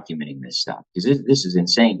start documenting this stuff because this is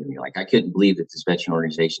insane to me. Like, I couldn't believe that this veteran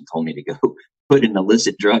organization told me to go put an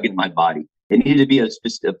illicit drug in my body. It needed to be a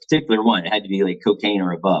particular one. It had to be like cocaine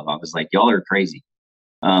or above. I was like, y'all are crazy.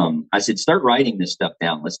 I said, start writing this stuff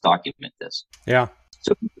down. Let's document this. Yeah.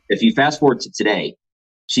 So if you fast forward to today,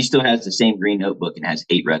 she still has the same green notebook and has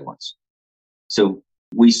 8 red ones. So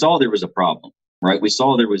we saw there was a problem, right? We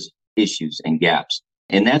saw there was issues and gaps.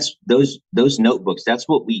 And that's those notebooks. That's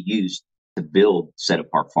what we used to build Set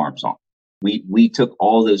Apart Farms on. We took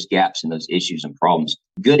all those gaps and those issues and problems,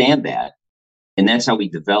 good and bad. And that's how we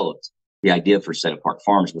developed the idea for Set Apart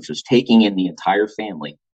Farms, which was taking in the entire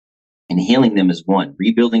family and healing them as one,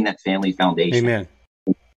 rebuilding that family foundation. Amen.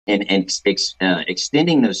 And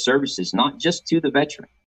extending those services, not just to the veteran,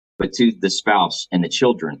 but to the spouse and the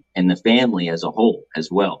children and the family as a whole as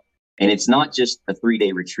well. And it's not just a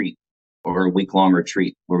 3-day retreat or a week-long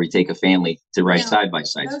retreat where we take a family to ride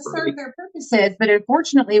side-by-sides. Those serve their purposes, but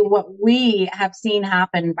unfortunately what we have seen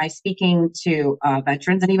happen by speaking to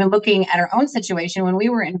veterans and even looking at our own situation when we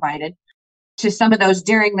were invited to some of those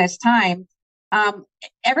during this time,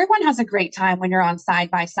 everyone has a great time when you're on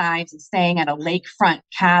side-by-sides and staying at a lakefront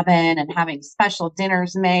cabin and having special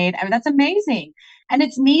dinners made. I mean, that's amazing. And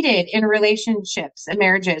it's needed in relationships and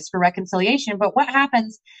marriages for reconciliation. But what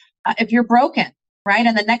happens if you're broken? Right.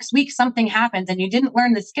 And the next week something happens and you didn't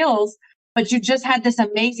learn the skills, but you just had this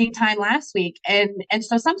amazing time last week. And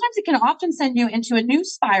so sometimes it can often send you into a new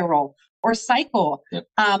spiral or cycle,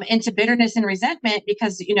 into bitterness and resentment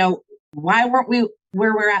because, why weren't we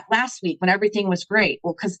where we're at last week when everything was great?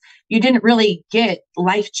 Well, because you didn't really get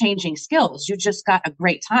life-changing skills. You just got a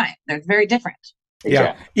great time. They're very different.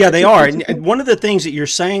 Yeah, they are. And one of the things that you're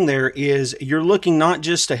saying there is you're looking not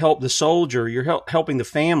just to help the soldier, you're helping the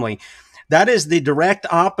family. That is the direct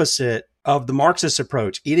opposite of the Marxist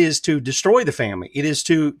approach. It is to destroy the family. It is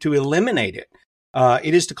to eliminate it.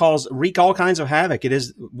 It is to wreak all kinds of havoc. It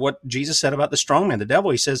is what Jesus said about the strong man, the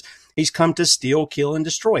devil. He says he's come to steal, kill, and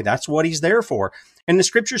destroy. That's what he's there for. And the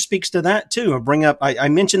scripture speaks to that too. I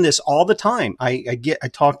mention this all the time. I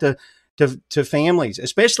talk to families,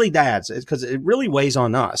 especially dads, because it really weighs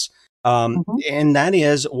on us. And that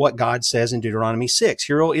is what God says in Deuteronomy 6.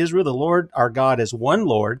 Hear, O Israel, the Lord our God is one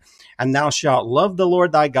Lord, and thou shalt love the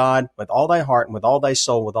Lord thy God with all thy heart and with all thy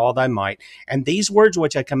soul, with all thy might. And these words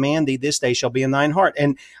which I command thee this day shall be in thine heart.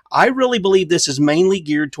 And I really believe this is mainly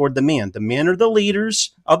geared toward the men. The men are the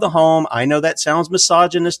leaders of the home. I know that sounds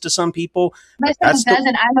misogynist to some people. But it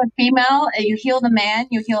doesn't. I'm a female. You heal the man,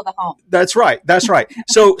 you heal the home. That's right. That's right.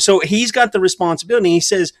 So he's got the responsibility. He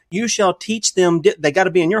says, you shall teach them. They got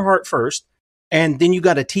to be in your heart first. And then you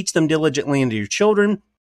got to teach them diligently unto your children.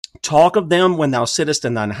 Talk of them when thou sittest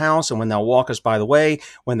in thine house, and when thou walkest by the way,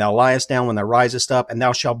 when thou liest down, when thou risest up, and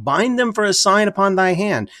thou shalt bind them for a sign upon thy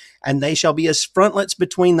hand, and they shall be as frontlets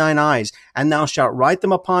between thine eyes, and thou shalt write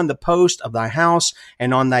them upon the post of thy house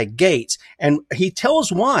and on thy gates. And he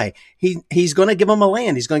tells why. He's going to give them a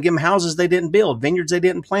land. He's going to give them houses they didn't build, vineyards they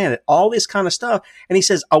didn't plant, it, all this kind of stuff. And he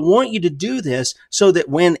says, I want you to do this so that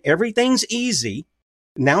when everything's easy,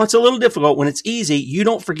 now it's a little difficult, when it's easy, you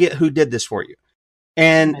don't forget who did this for you.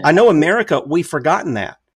 And I know America, we've forgotten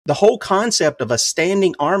that. The whole concept of a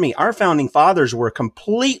standing army, our founding fathers were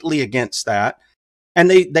completely against that. And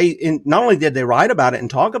they not only did they write about it and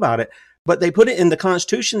talk about it, but they put it in the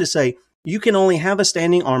Constitution to say, you can only have a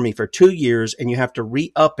standing army for 2 years and you have to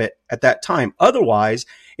re-up it at that time. Otherwise,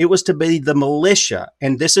 it was to be the militia.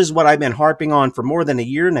 And this is what I've been harping on for more than a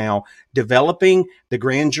year now, developing the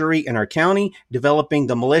grand jury in our county, developing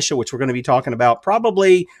the militia, which we're going to be talking about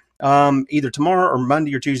probably either tomorrow or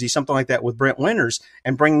Monday or Tuesday, something like that with Brent Winters,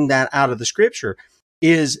 and bringing that out of the scripture,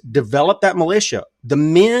 is develop that militia. The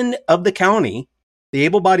men of the county, the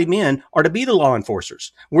able-bodied men, are to be the law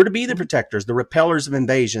enforcers. We're to be the protectors, the repellers of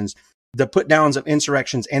invasions, the put-downs of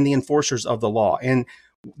insurrections, and the enforcers of the law. And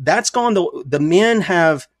that's gone. The men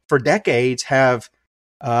have, for decades, have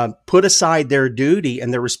put aside their duty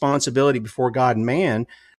and their responsibility before God and man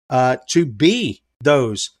to be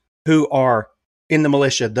those who are in the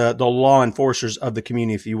militia, the law enforcers of the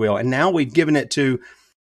community, if you will. And now we've given it to,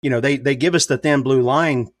 they give us the thin blue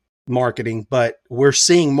line marketing, but we're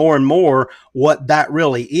seeing more and more what that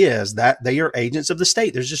really is, that they are agents of the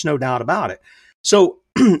state. There's just no doubt about it. So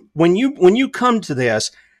when you come to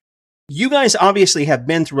this, you guys obviously have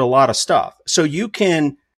been through a lot of stuff. So you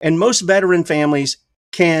can, and most veteran families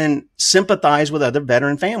can sympathize with other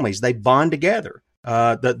veteran families. They bond together.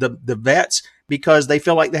 The vets, because they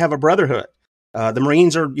feel like they have a brotherhood. The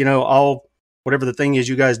Marines are, all whatever the thing is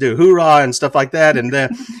you guys do, hoorah and stuff like that. And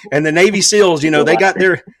the Navy SEALs, they got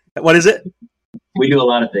their, what is it? We do a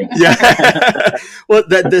lot of things. Yeah. Well,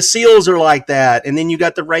 the SEALs are like that. And then you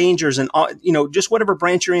got the Rangers and, just whatever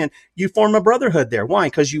branch you're in, you form a brotherhood there. Why?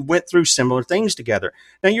 Because you went through similar things together.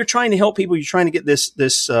 Now you're trying to help people. You're trying to get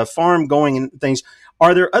this farm going and things.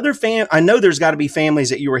 Are there other I know there's got to be families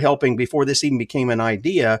that you were helping before this even became an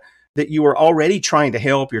idea, that you were already trying to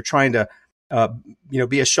help. You're trying to,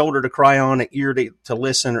 be a shoulder to cry on, an ear to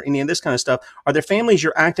listen, or any of this kind of stuff. Are there families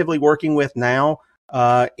you're actively working with now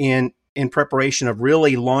in preparation of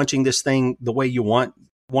really launching this thing the way you want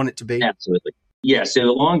it to be? Absolutely. Yeah. So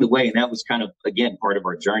along the way, and that was kind of, again, part of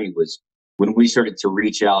our journey, was when we started to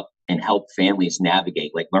reach out and help families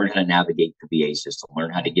navigate, like learn how to navigate the VA system,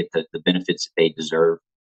 learn how to get the benefits that they deserve.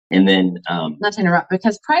 And then not to interrupt,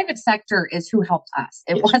 because private sector is who helped us.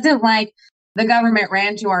 It wasn't like the government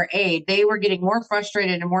ran to our aid. They were getting more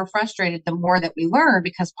frustrated and more frustrated the more that we learned,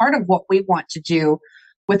 because part of what we want to do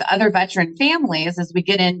with other veteran families as we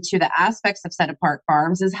get into the aspects of Set Apart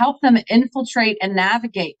Farms is help them infiltrate and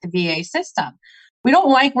navigate the VA system. We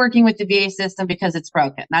don't like working with the VA system because it's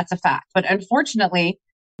broken. That's a fact. But unfortunately,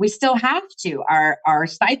 we still have to. Our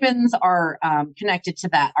stipends are connected to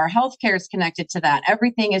that. Our healthcare is connected to that.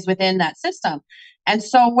 Everything is within that system. And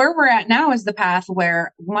so where we're at now is the path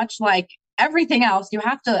where, much like everything else, you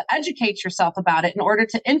have to educate yourself about it in order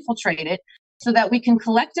to infiltrate it, so that we can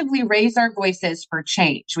collectively raise our voices for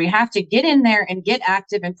change. We have to get in there and get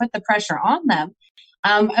active and put the pressure on them.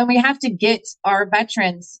 And we have to get our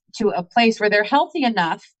veterans to a place where they're healthy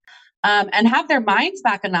enough and have their minds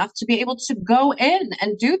back enough to be able to go in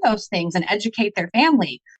and do those things and educate their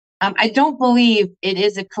family. I don't believe it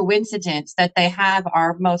is a coincidence that they have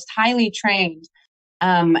our most highly trained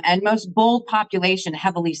and most bold population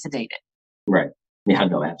heavily sedated. Right. Yeah,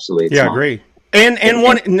 no, absolutely. It's Yeah, I not. agree. And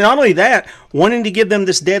one, not only that, wanting to give them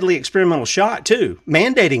this deadly experimental shot too,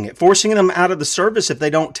 mandating it, forcing them out of the service if they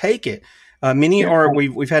don't take it. Many are.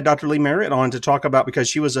 We've had Dr. Lee Merritt on to talk about, because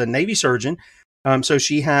she was a Navy surgeon, so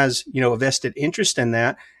she has a vested interest in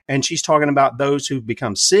that, and she's talking about those who've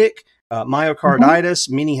become sick, myocarditis.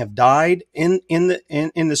 Many have died in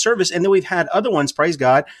the service, and then we've had other ones. Praise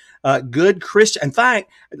God. Good Christian. In fact,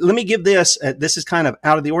 let me give this. This is kind of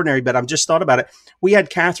out of the ordinary, but I've just thought about it. We had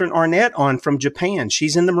Catherine Arnett on from Japan.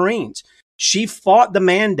 She's in the Marines. She fought the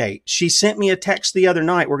mandate. She sent me a text the other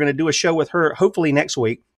night. We're going to do a show with her, hopefully next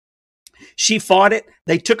week. She fought it.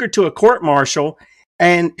 They took her to a court martial,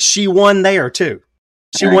 and she won there too.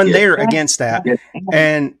 She won there against that.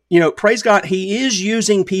 And, praise God, he is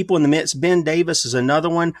using people in the midst. Ben Davis is another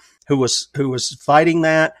one who was fighting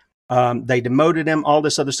that. They demoted him, all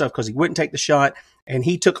this other stuff, because he wouldn't take the shot. And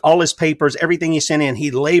he took all his papers, everything he sent in.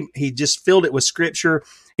 He just filled it with scripture.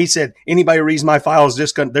 He said, anybody who reads my files, they're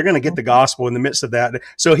going to get the gospel in the midst of that.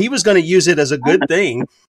 So he was going to use it as a good thing,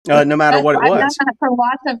 no matter what it was. I've done that for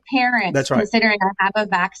lots of parents. That's right. Considering I have a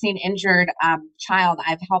vaccine injured child,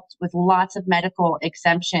 I've helped with lots of medical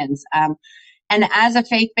exemptions. And as a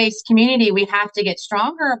faith-based community, we have to get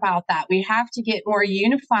stronger about that. We have to get more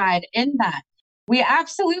unified in that. We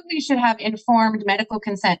absolutely should have informed medical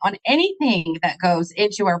consent on anything that goes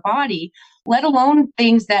into our body, let alone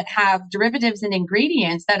things that have derivatives and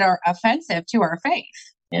ingredients that are offensive to our faith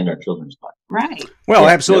and our children's body. Right. Well,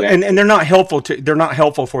 absolutely, and they're not helpful They're not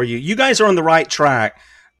helpful for you. You guys are on the right track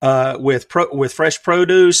with fresh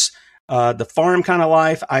produce, the farm kind of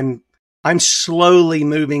life. I'm slowly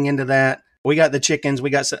moving into that. We got the chickens, we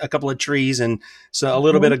got a couple of trees, and so a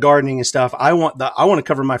little bit of gardening and stuff. I want to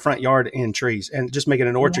cover my front yard in trees and just make it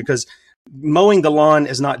an orchard, because mowing the lawn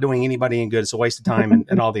is not doing anybody any good. It's a waste of time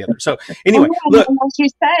and all the others. So anyway, look, as you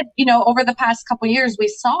said, over the past couple of years, we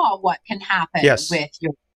saw what can happen with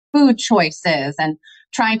your food choices and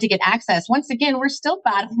trying to get access. Once again, we're still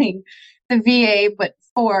battling the VA, but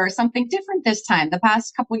for something different this time. The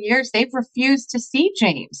past couple of years, they've refused to see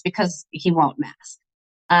James because he won't mask.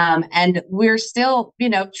 And we're still,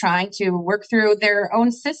 trying to work through their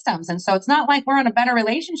own systems. And so it's not like we're in a better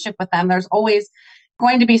relationship with them. There's always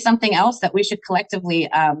going to be something else that we should collectively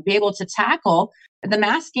be able to tackle. The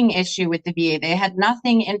masking issue with the VA, they had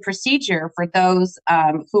nothing in procedure for those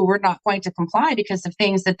who were not going to comply because of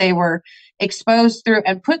things that they were exposed through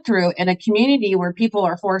and put through in a community where people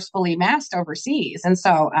are forcefully masked overseas. And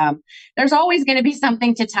so there's always going to be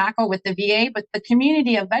something to tackle with the VA, but the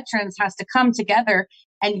community of veterans has to come together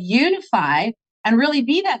and unify and really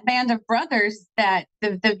be that band of brothers that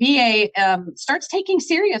the VA starts taking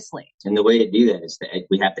seriously. And the way to do that is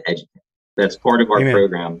we have to educate. That's part of our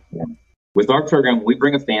program. With our program, we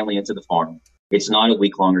bring a family into the farm. It's not a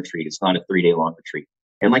week-long retreat. It's not a 3-day-long retreat.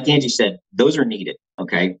 And like Angie said, those are needed,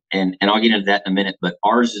 okay? And I'll get into that in a minute, but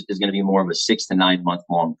ours is going to be more of a 6 to 9 month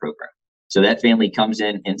long program. So that family comes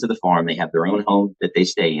into the farm. They have their own home that they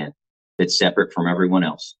stay in that's separate from everyone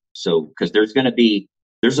else. So because there's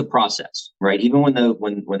a process, right? Even when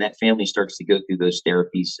that family starts to go through those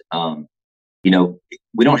therapies,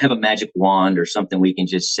 we don't have a magic wand or something we can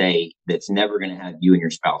just say that's never going to have you and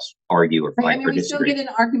your spouse argue or fight or disagree. We still get in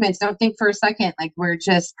arguments. Don't think for a second like we're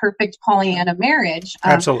just perfect Pollyanna marriage.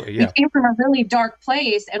 Absolutely, yeah. We came from a really dark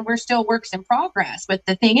place, and we're still works in progress. But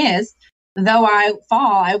the thing is, though I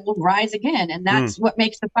fall, I will rise again. And that's what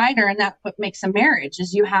makes the fighter, and that's what makes a marriage,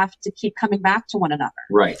 is you have to keep coming back to one another.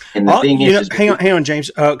 Right. And the thing is, hang on, James,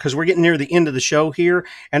 because we're getting near the end of the show here.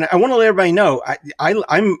 And I want to let everybody know,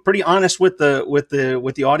 I'm pretty honest with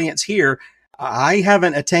the audience here. I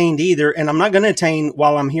haven't attained either, and I'm not going to attain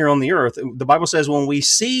while I'm here on the earth. The Bible says when we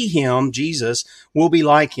see him, Jesus, we'll be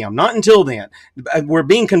like him. Not until then. We're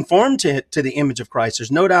being conformed to the image of Christ.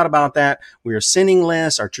 There's no doubt about that. We are sinning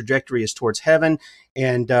less. Our trajectory is towards heaven,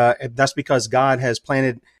 and that's because God has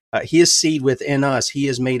planted his seed within us. He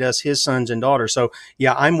has made us his sons and daughters. So,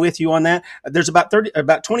 yeah, I'm with you on that. There's about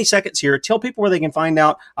 20 seconds here. Tell people where they can find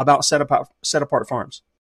out about Set Apart Farms.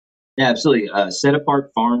 Yeah, absolutely.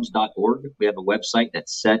 Setapartfarms.org. We have a website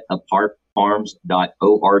that's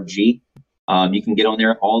setapartfarms.org. You can get on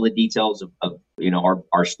there. All the details of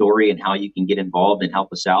our story and how you can get involved and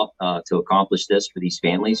help us out to accomplish this for these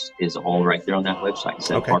families is all right there on that website,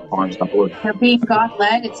 setapartfarms.org. They're being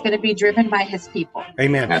God-led. It's going to be driven by his people.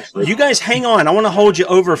 Amen. Absolutely. You guys hang on. I want to hold you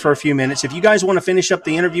over for a few minutes. If you guys want to finish up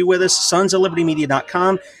the interview with us,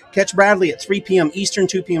 sonsoflibertymedia.com. Catch Bradley at 3 p.m. Eastern,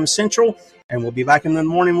 2 p.m. Central. And we'll be back in the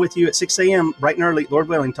morning with you at 6 a.m. bright and early. Lord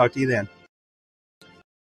willing, talk to you then.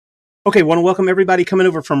 Okay, want to welcome everybody coming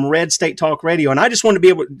over from Red State Talk Radio. And I just want to be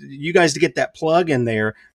able you guys to get that plug in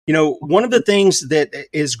there. You know, one of the things that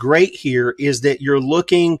is great here is that you're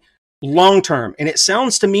looking long term. And it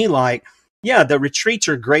sounds to me like, yeah, the retreats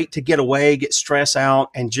are great to get away, get stress out,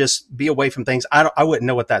 and just be away from things. I wouldn't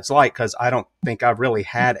know what that's like because I don't think I've really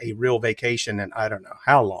had a real vacation in I don't know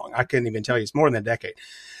how long. I couldn't even tell you. It's more than a decade.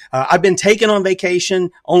 I've been taken on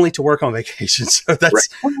vacation only to work on vacation. So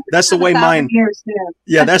that's the way mine.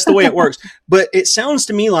 Yeah, that's the way it works. But it sounds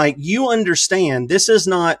to me like you understand this is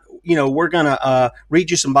not, you know, we're going to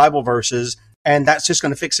read you some Bible verses and that's just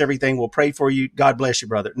going to fix everything. We'll pray for you. God bless you,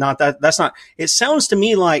 brother. Not that. That's not. It sounds to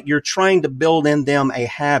me like you're trying to build in them a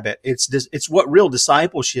habit. It's what real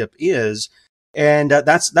discipleship is. And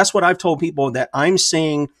that's what I've told people that I'm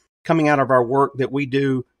seeing coming out of our work that we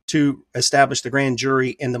do to establish the grand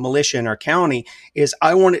jury and the militia in our county is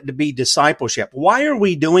I want it to be discipleship. Why are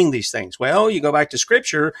we doing these things? Well, you go back to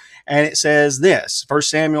scripture and it says this. 1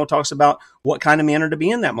 Samuel talks about what kind of men are to be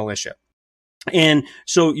in that militia. And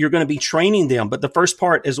so you're going to be training them. But the first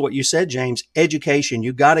part is what you said, James, education.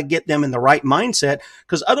 You got to get them in the right mindset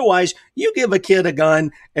because otherwise you give a kid a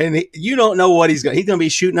gun and you don't know what he's going to be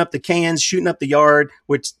shooting up the cans, shooting up the yard,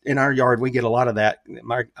 which in our yard, we get a lot of that.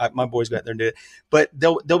 My boys go out there and do it, but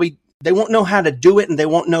they won't know how to do it and they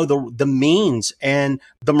won't know the means and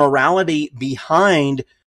the morality behind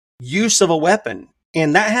use of a weapon.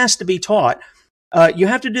 And that has to be taught. You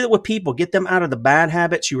have to do it with people, get them out of the bad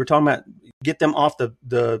habits. You were talking about get them off the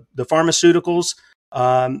pharmaceuticals,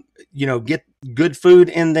 get good food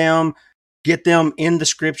in them, get them in the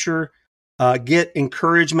scripture, get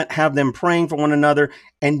encouragement, have them praying for one another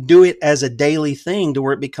and do it as a daily thing to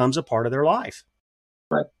where it becomes a part of their life.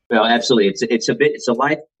 Right. Well, absolutely. It's a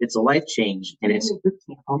life change and it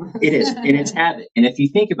is, and it's habit. And if you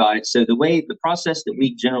think about it, so the process that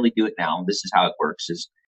we generally do it now, this is how it works is,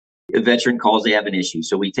 a veteran calls, they have an issue.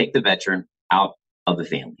 So we take the veteran out of the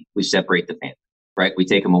family. We separate the family, right? We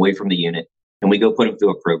take them away from the unit and we go put them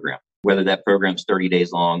through a program, whether that program's 30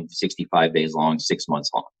 days long, 65 days long, 6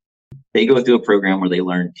 months long. They go through a program where they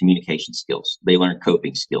learn communication skills. They learn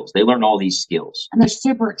coping skills. They learn all these skills. And they're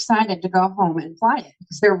super excited to go home and fly it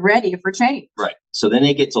because they're ready for change. Right. So then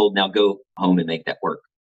they get told, now go home and make that work.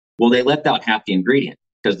 Well, they left out half the ingredient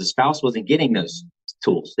because the spouse wasn't getting those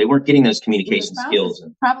tools. They weren't getting those communication skills.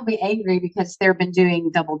 Probably angry because they've been doing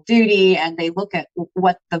double duty and they look at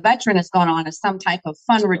what the veteran has gone on as some type of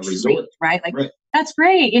fun retreat, right? Like, That's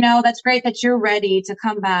great. That's great that you're ready to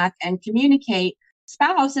come back and communicate.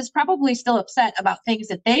 Spouse is probably still upset about things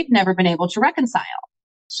that they've never been able to reconcile.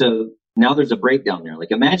 So now there's a breakdown there. Like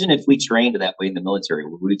imagine if we trained that way in the military,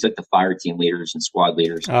 where we took the fire team leaders and squad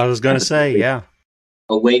leaders. I was going to say, yeah.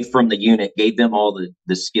 Away from the unit, gave them all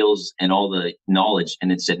the skills and all the knowledge,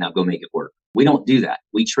 and then said, now go make it work. We don't do that.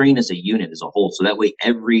 We train as a unit, as a whole. So that way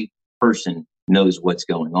every person knows what's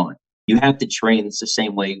going on. You have to train. It's the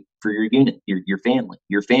same way for your unit, your family.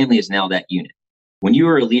 Your family is now that unit. When you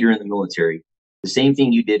were a leader in the military, the same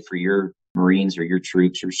thing you did for your Marines or your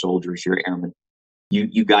troops, your soldiers, your airmen,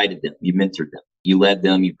 you guided them, you mentored them, you led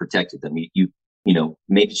them, you protected them, you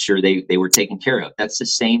made sure they were taken care of. That's the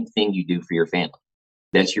same thing you do for your family.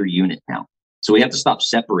 That's your unit now. So we have to stop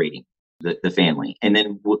separating the family. And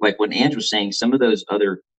then like what Andrew was saying, some of those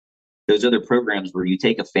other programs where you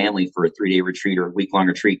take a family for a 3-day retreat or a week-long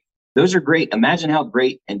retreat, those are great. Imagine how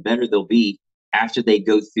great and better they'll be after they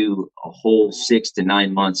go through a whole 6 to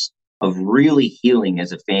 9 months of really healing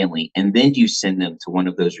as a family. And then you send them to one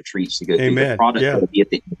of those retreats to go through. The product that would be at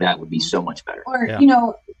the end of that would be so much better. Or,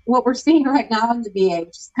 what we're seeing right now in the VA,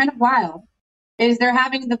 which is kind of wild, is they're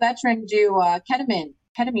having the veteran do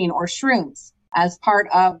ketamine or shrooms as part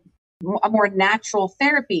of a more natural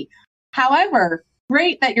therapy. However,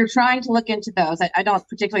 great that you're trying to look into those. I don't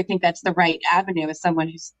particularly think that's the right avenue as someone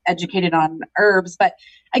who's educated on herbs. But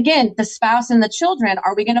again, the spouse and the children,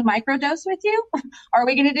 are we going to microdose with you? Are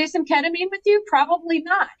we going to do some ketamine with you? Probably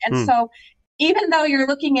not. And so even though you're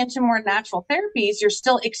looking into more natural therapies, you're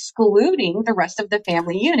still excluding the rest of the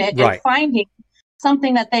family unit and finding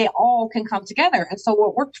something that they all can come together. And so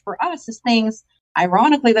what worked for us is things,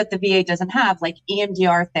 ironically, that the VA doesn't have, like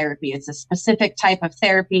EMDR therapy. It's a specific type of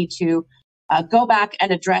therapy to go back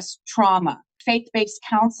and address trauma, faith-based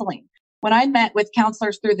counseling. When I met with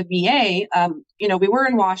counselors through the VA, we were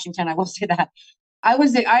in Washington, I will say that. I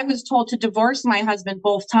was told to divorce my husband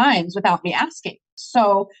both times without me asking.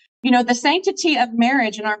 So, the sanctity of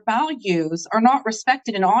marriage and our values are not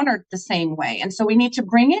respected and honored the same way. And so we need to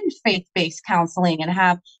bring in faith-based counseling and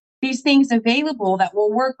have these things available that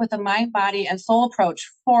will work with a mind, body, and soul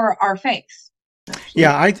approach for our faith.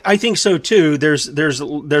 Yeah, I think so too. There's a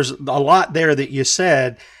lot there that you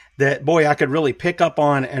said that, boy, I could really pick up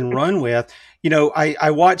on and run with.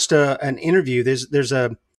 I watched an interview. There's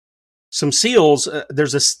some SEALs.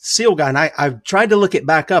 There's a SEAL guy, and I've tried to look it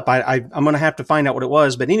back up. I'm going to have to find out what it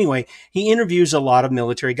was. But anyway, he interviews a lot of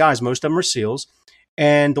military guys. Most of them are SEALs.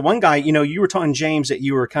 And the one guy, you were talking, James, that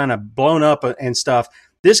you were kind of blown up and stuff.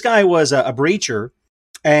 This guy was a breacher.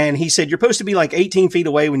 And he said, you're supposed to be like 18 feet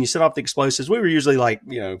away when you set off the explosives. We were usually like,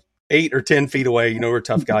 8 or 10 feet away. We're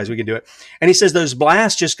tough guys. We can do it. And he says, those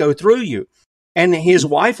blasts just go through you. And his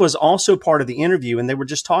wife was also part of the interview. And they were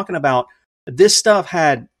just talking about this stuff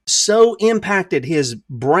had so impacted his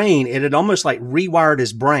brain. It had almost like rewired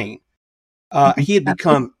his brain. He had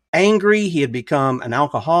become angry. He had become an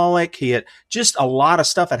alcoholic. He had just a lot of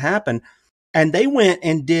stuff had happened. And they went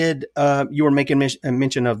and did, you were making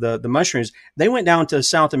mention of the mushrooms. They went down to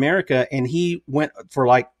South America, and he went for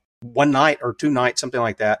like 1 night or 2 nights, something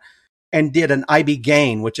like that, and did an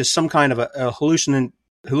ibogaine, which is some kind of a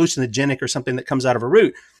hallucinogenic or something that comes out of a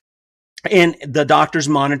root. And the doctors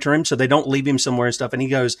monitor him so they don't leave him somewhere and stuff. And he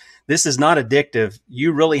goes, this is not addictive.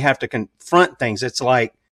 You really have to confront things. It's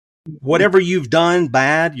like whatever you've done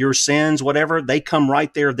bad, your sins, whatever, they come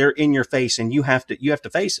right there. They're in your face, and you have to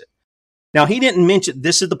face it. Now, he didn't mention,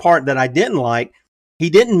 this is the part that I didn't like. He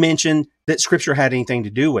didn't mention that scripture had anything to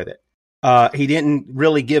do with it. He didn't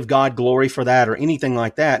really give God glory for that or anything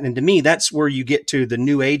like that. And to me, that's where you get to the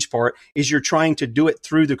new age part, is you're trying to do it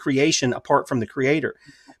through the creation apart from the creator.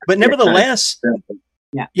 But nevertheless,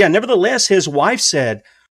 nevertheless, his wife said,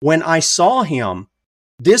 when I saw him,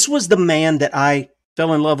 this was the man that I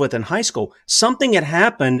fell in love with in high school. Something had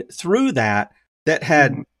happened through that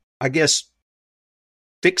had, I guess,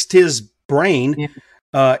 fixed his brain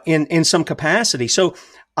in some capacity. So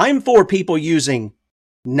I'm for people using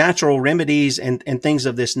natural remedies and things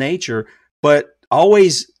of this nature, but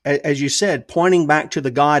always, as you said, pointing back to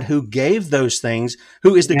the God who gave those things,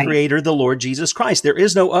 who is the creator, the Lord Jesus Christ. There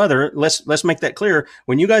is no other. Let's make that clear.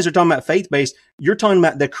 When you guys are talking about faith-based, you're talking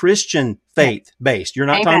about the Christian faith-based. You're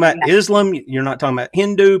not talking about Islam. You're not talking about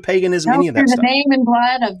Hindu, paganism, any of that stuff. The name and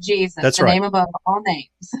blood of Jesus. That's the right. Name above all names.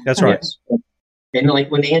 That's right. And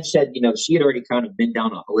like when Ann said, she had already kind of been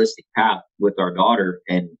down a holistic path with our daughter.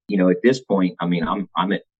 And, at this point, I mean, I'm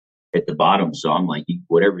at the bottom. So I'm like,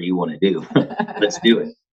 whatever you want to do, let's do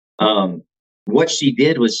it. What she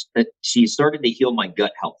did was that she started to heal my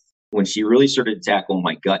gut health. When she really started to tackle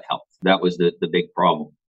my gut health, that was the big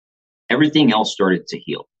problem. Everything else started to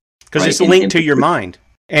heal. Because it's linked to your mind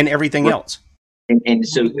and everything else. And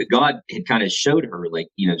so God had kind of showed her, like,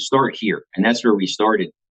 start here. And that's where we started.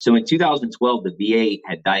 So in 2012, the VA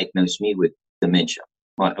had diagnosed me with dementia,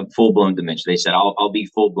 full-blown dementia. They said, I'll be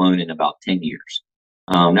full-blown in about 10 years.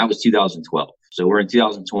 That was 2012. So we're in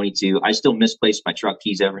 2022. I still misplace my truck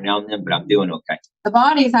keys every now and then, but I'm doing okay. The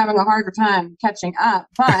body's having a harder time catching up,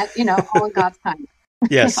 but, all in God's time.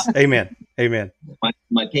 Yes. Amen. Amen.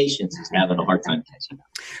 My patience is having a hard time catching up.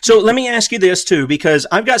 So let me ask you this too, because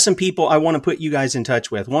I've got some people I want to put you guys in touch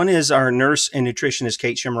with. One is our nurse and nutritionist,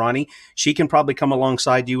 Kate Shimrani. She can probably come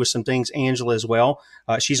alongside you with some things. Angela as well.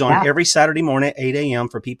 She's on every Saturday morning at 8 a.m.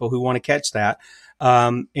 for people who want to catch that.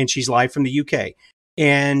 And she's live from the UK.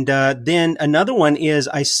 And then another one is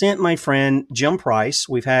I sent my friend Jim Price.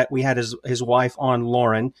 We had his wife on,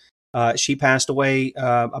 Lauren. She passed away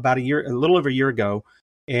about a little over a year ago,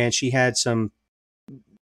 and she had some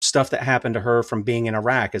stuff that happened to her from being in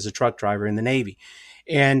Iraq as a truck driver in the Navy.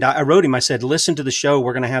 And I wrote him, I said, listen to the show.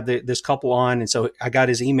 We're going to have this couple on. And so I got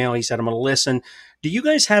his email. He said, I'm going to listen. Do you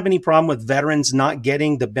guys have any problem with veterans not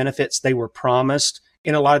getting the benefits they were promised?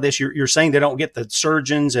 In a lot of this, you're saying they don't get the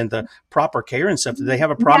surgeons and the proper care and stuff. Do they have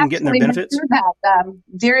a problem getting their benefits?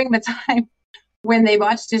 During the time when they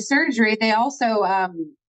botched his surgery, they also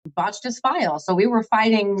botched his file. So we were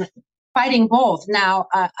fighting both. Now,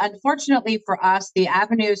 unfortunately for us, the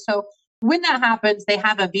avenue. So when that happens, they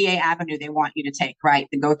have a VA avenue they want you to take, right?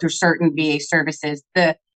 To go through certain VA services.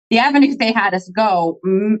 The avenues they had us go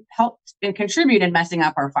helped and contribute in messing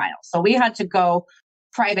up our files. So we had to go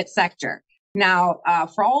private sector. Now,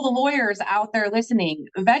 for all the lawyers out there listening,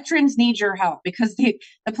 veterans need your help, because the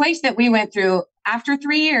place that we went through after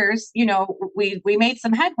 3 years, we made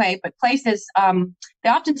some headway, but places, they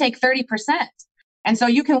often take 30%. And so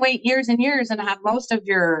you can wait years and years and have most of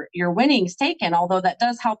your winnings taken, although that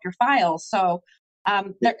does help your files. So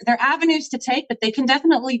they're avenues to take, but they can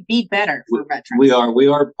definitely be better for veterans. We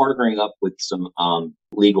are partnering up with some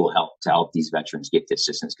legal help to help these veterans get the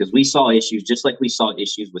assistance, because we saw issues, just like we saw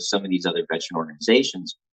issues with some of these other veteran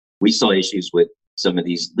organizations. We saw issues with some of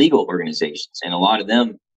these legal organizations, and a lot of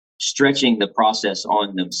them stretching the process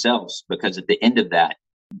on themselves, because at the end of that,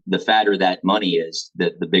 the fatter that money is,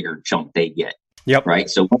 the bigger chunk they get. Yep. Right.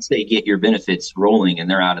 So once they get your benefits rolling and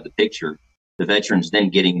they're out of the picture, the veterans then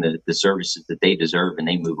getting the services that they deserve, and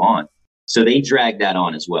they move on. So they drag that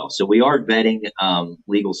on as well. So we are vetting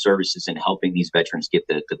legal services and helping these veterans get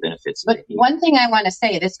the benefits. But one thing I want to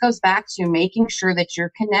say, this goes back to making sure that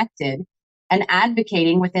you're connected and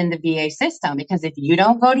advocating within the VA system, because if you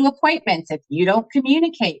don't go to appointments, if you don't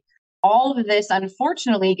communicate, all of this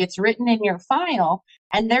unfortunately gets written in your file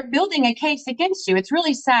and they're building a case against you. It's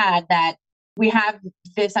really sad that we have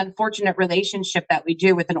this unfortunate relationship that we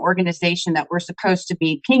do with an organization that we're supposed to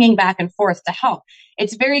be pinging back and forth to help.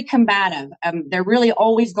 It's very combative. They're really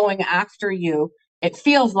always going after you, it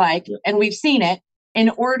feels like, and we've seen it, in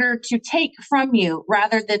order to take from you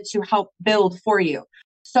rather than to help build for you.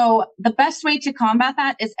 So the best way to combat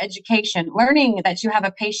that is education, learning that you have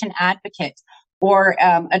a patient advocate or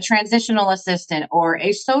a transitional assistant or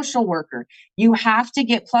a social worker. You have to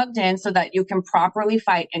get plugged in so that you can properly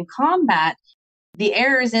fight and combat the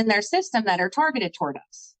errors in their system that are targeted toward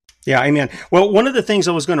us. Yeah, amen. Well, one of the things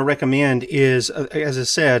I was going to recommend is, as I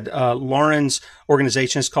said, Lauren's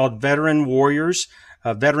organization is called Veteran Warriors,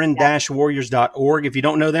 veteran-warriors.org. If you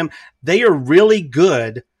don't know them, they are really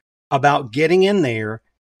good about getting in there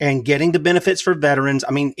and getting the benefits for veterans. I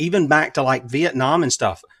mean, even back to like Vietnam and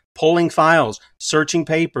stuff, pulling files, searching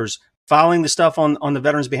papers, filing the stuff on the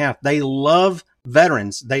veterans' behalf. They love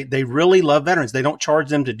veterans. They really love veterans. They don't charge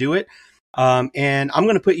them to do it. And I'm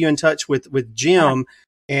going to put you in touch with Jim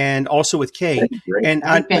and also with Kate. And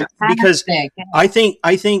because I think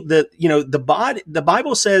that, you know, the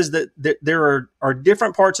Bible says that there are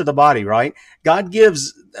different parts of the body, right? God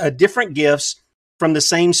gives different gifts from the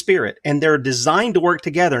same Spirit, and they're designed to work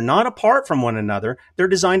together, not apart from one another. They're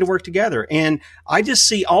designed to work together. And I just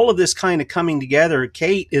see all of this kind of coming together.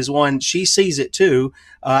 Kate is one, she sees it too,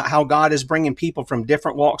 how God is bringing people from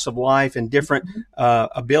different walks of life and different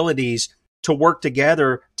abilities to work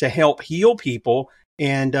together to help heal people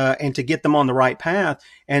and to get them on the right path.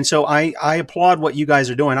 And so I applaud what you guys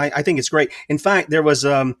are doing. I think it's great. In fact, there was,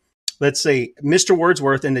 let's see, Mr.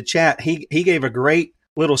 Wordsworth in the chat, he gave a great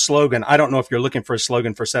little slogan. I don't know if you're looking for a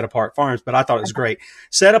slogan for Set Apart Farms, but I thought it was great.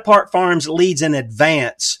 Set Apart Farms leads in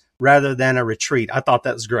advance rather than a retreat. I thought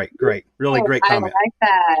that was great. Great. Really great comment. I like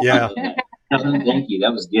that. Yeah. Thank you.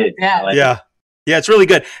 That was good. Yeah. Yeah, it's really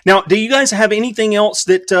good. Now, do you guys have anything else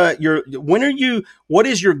that what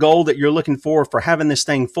is your goal that you're looking for having this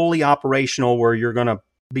thing fully operational where you're going to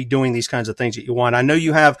be doing these kinds of things that you want? I know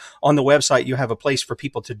you have on the website, you have a place for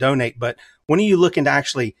people to donate, but when are you looking to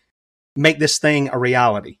actually make this thing a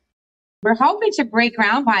reality? We're hoping to break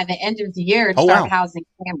ground by the end of the year to start housing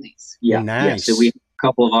families. Yeah, nice. Yeah. So we have a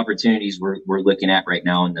couple of opportunities we're looking at right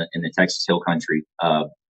now in the Texas Hill Country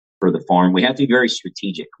for the farm. We have to be very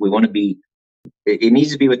strategic. We want to be. It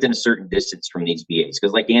needs to be within a certain distance from these VAs,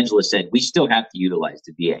 because like Angela said, we still have to utilize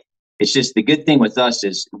the VA. It's just the good thing with us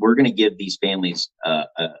is we're going to give these families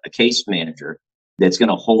a case manager that's going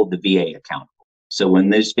to hold the VA accountable. So when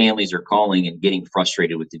those families are calling and getting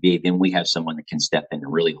frustrated with the VA, then we have someone that can step in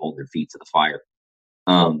and really hold their feet to the fire.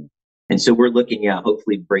 And so we're looking,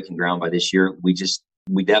 hopefully breaking ground by this year. We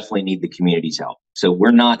definitely need the community's help. So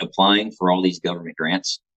we're not applying for all these government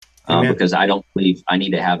grants because I don't believe I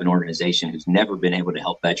need to have an organization who's never been able to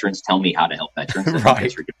help veterans tell me how to help veterans. Right.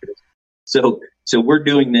 That's ridiculous. So we're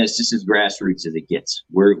doing this. This is grassroots as it gets.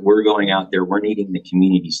 We're going out there. We're needing the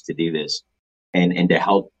communities to do this and to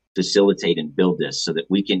help facilitate and build this so that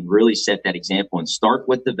we can really set that example and start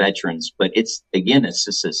with the veterans. But it's a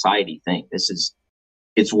society thing.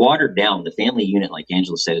 It's watered down. The family unit, like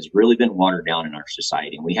Angela said, has really been watered down in our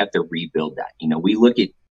society, and we have to rebuild that. You know, we look at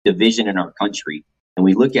division in our country and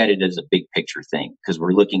we look at it as a big picture thing because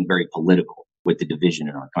we're looking very political with the division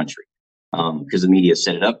in our country because the media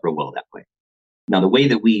set it up real well that way. Now, the way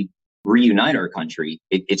that we reunite our country,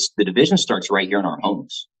 it's the division starts right here in our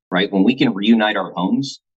homes, right? When we can reunite our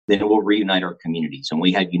homes, then we'll reunite our communities. When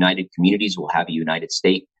we have united communities, we'll have a united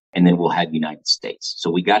state, and then we'll have United States. So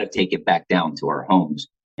we got to take it back down to our homes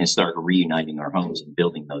and start reuniting our homes and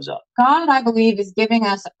building those up. God, I believe, is giving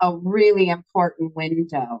us a really important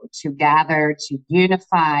window to gather, to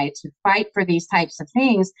unify, to fight for these types of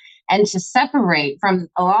things, and to separate from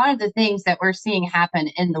a lot of the things that we're seeing happen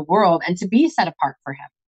in the world and to be set apart for Him.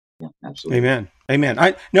 Yeah, absolutely. Amen.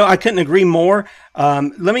 I couldn't agree more.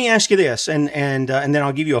 Let me ask you this, and then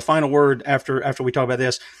I'll give you a final word after we talk about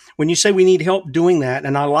this. When you say we need help doing that,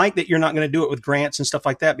 and I like that you're not going to do it with grants and stuff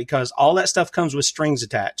like that, because all that stuff comes with strings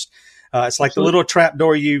attached. It's like the little trap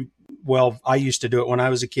door you well, I used to do it when I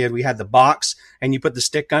was a kid. We had the box and you put the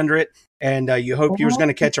stick under it and you hope you was going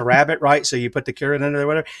to catch a rabbit, right? So you put the carrot under there,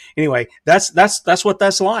 whatever. Anyway, that's what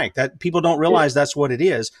that's like. That people don't realize that's what it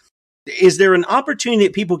is. Is there an opportunity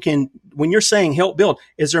that people can, when you're saying help build,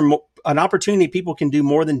 is there an opportunity people can do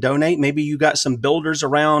more than donate? Maybe you got some builders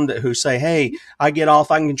around who say, hey, I get off,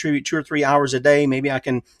 I can contribute 2 or 3 hours a day. Maybe I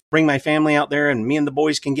can bring my family out there and me and the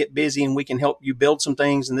boys can get busy and we can help you build some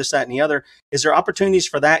things and this, that, and the other. Is there opportunities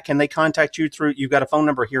for that? Can they contact you through, you've got a phone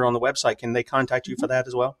number here on the website. Can they contact you for that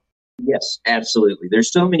as well? Yes, absolutely.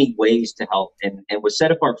 There's so many ways to help. And with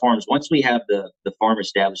Set Apart Farms, once we have the farm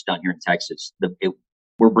established down here in Texas,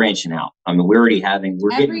 we're branching out. I mean, we're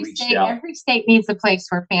getting reached out. Every state needs a place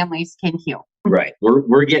where families can heal. Right.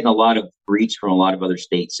 We're getting a lot of reach from a lot of other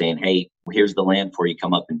states saying, hey, here's the land for you,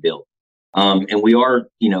 come up and build. And we are,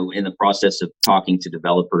 in the process of talking to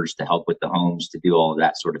developers to help with the homes, to do all of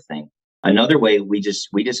that sort of thing. Another way, we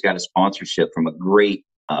just got a sponsorship from a great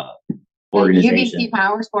organization. UBC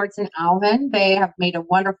Power Sports in Alvin. They have made a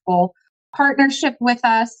wonderful partnership with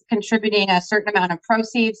us, contributing a certain amount of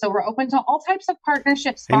proceeds. So we're open to all types of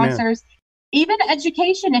partnership sponsors, even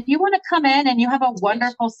education. If you want to come in and you have a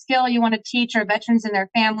wonderful skill, you want to teach our veterans and their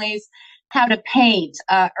families how to paint,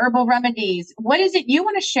 herbal remedies. What is it you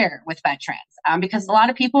want to share with veterans? Because a lot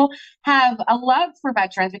of people have a love for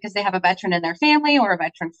veterans because they have a veteran in their family or a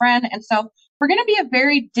veteran friend. And so we're going to be a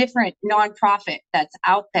very different nonprofit that's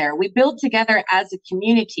out there. We build together as a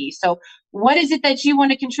community. So what is it that you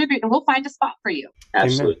want to contribute? And we'll find a spot for you.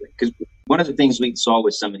 Absolutely. Because one of the things we saw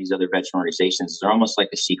with some of these other veteran organizations is they're almost like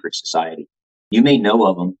a secret society. You may know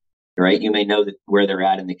of them, right? You may know that where they're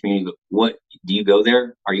at in the community, but what do you go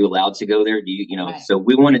there? Are you allowed to go there? Do you, Right. So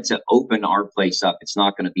we wanted to open our place up. It's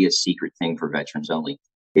not going to be a secret thing for veterans only.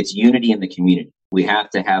 It's unity in the community. We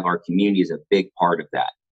have to have our community as a big part of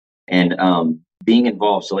that. And being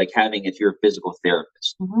involved. So like if you're a physical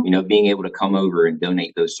therapist, being able to come over and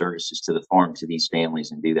donate those services to the farm, to these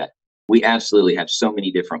families and do that. We absolutely have so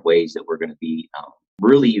many different ways that we're going to be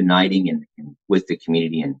really uniting and with the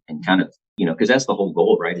community and kind of, because that's the whole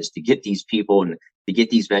goal, right? Is to get these people and to get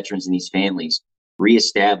these veterans and these families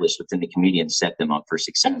reestablished within the community and set them up for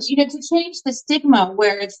success. And, to change the stigma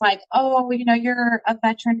where it's like, oh, you're a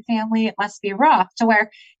veteran family, it must be rough, to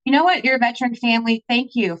where, you know what, you're a veteran family.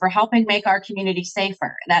 Thank you for helping make our community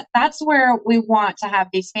safer. That's where we want to have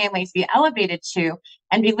these families be elevated to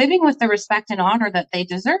and be living with the respect and honor that they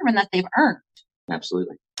deserve and that they've earned.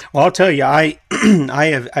 Absolutely. Well, I'll tell you, I've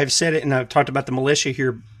said it, and I've talked about the militia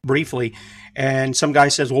here briefly. And some guy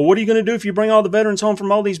says, well, what are you going to do if you bring all the veterans home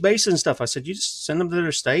from all these bases and stuff? I said, you just send them to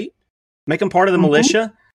their state, make them part of the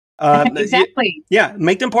militia. Exactly.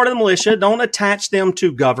 Make them part of the militia. Don't attach them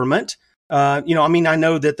to government. I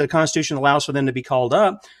know that the Constitution allows for them to be called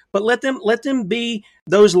up, but let them be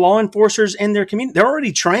those law enforcers in their community. They're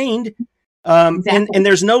already trained. Exactly. And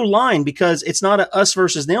there's no line because it's not a us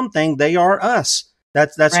versus them thing. They are us.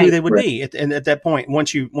 That's right. Who they would be at that point.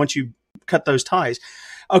 Once you cut those ties.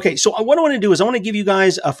 Okay. So what I want to do is I want to give you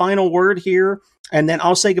guys a final word here, and then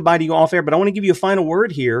I'll say goodbye to you off air, but I want to give you a final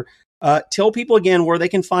word here. Tell people again where they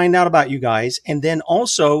can find out about you guys. And then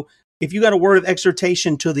also if you got a word of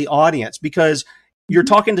exhortation to the audience, because you're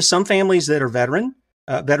talking to some families that are veteran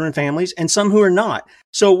families and some who are not.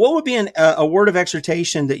 So what would be a word of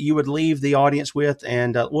exhortation that you would leave the audience with?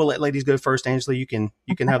 And we'll let ladies go first. Angela, you can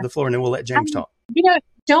have the floor, and then we'll let James talk.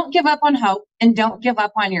 Don't give up on hope and don't give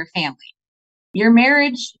up on your family. Your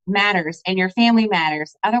marriage matters and your family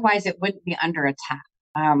matters. Otherwise, it wouldn't be under attack.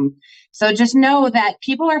 So just know that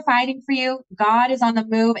people are fighting for you. God is on the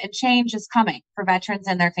move and change is coming for veterans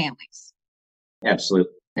and their families.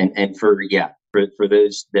 Absolutely. And for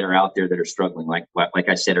those that are out there that are struggling, like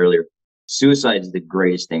I said earlier, suicide is the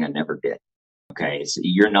greatest thing I never did. Okay.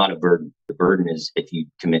 You're not a burden. The burden is if you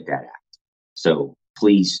commit that act. So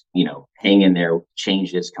please, hang in there.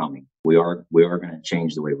 Change is coming. We are going to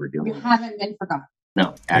change the way we're doing You it. haven't been forgotten.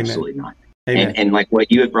 No, absolutely not. Amen. And like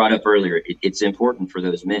what you had brought up earlier, it's important for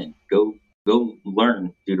those men. Go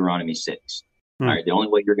learn Deuteronomy 6. All right. The only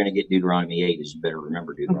way you're going to get Deuteronomy 8 is you better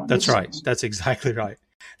remember Deuteronomy 6. That's right. That's exactly right.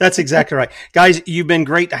 That's exactly right. Guys, you've been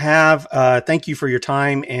great to have. Thank you for your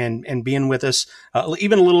time and being with us,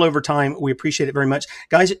 even a little over time. We appreciate it very much.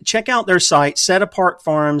 Guys, check out their site,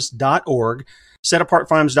 setapartfarms.org.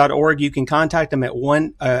 Setapartfarms.org. You can contact them at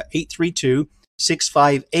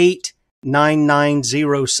 1-832-658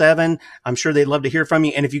 9907. I'm sure they'd love to hear from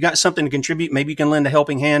you. And if you got something to contribute, maybe you can lend a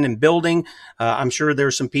helping hand in building. I'm sure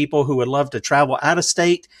there's some people who would love to travel out of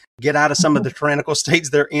state, get out of some of the tyrannical states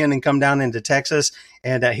they're in and come down into Texas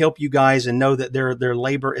and help you guys and know that their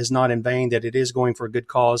labor is not in vain, that it is going for a good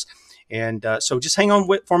cause. And so just hang on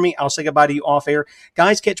for me. I'll say goodbye to you off air.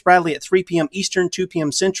 Guys, catch Bradley at 3 p.m. Eastern, 2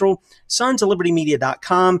 p.m. Central,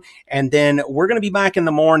 sonsoflibertymedia.com. And then we're going to be back in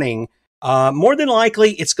the morning. More than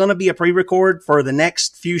likely, it's going to be a pre-record for the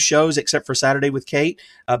next few shows, except for Saturday with Kate,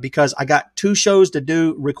 because I got 2 shows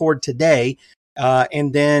to record today.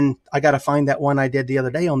 And then I got to find that one I did the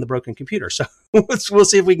other day on the broken computer. So we'll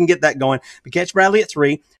see if we can get that going. But catch Bradley at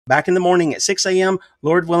 3, back in the morning at 6 a.m.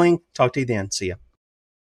 Lord willing. Talk to you then. See ya.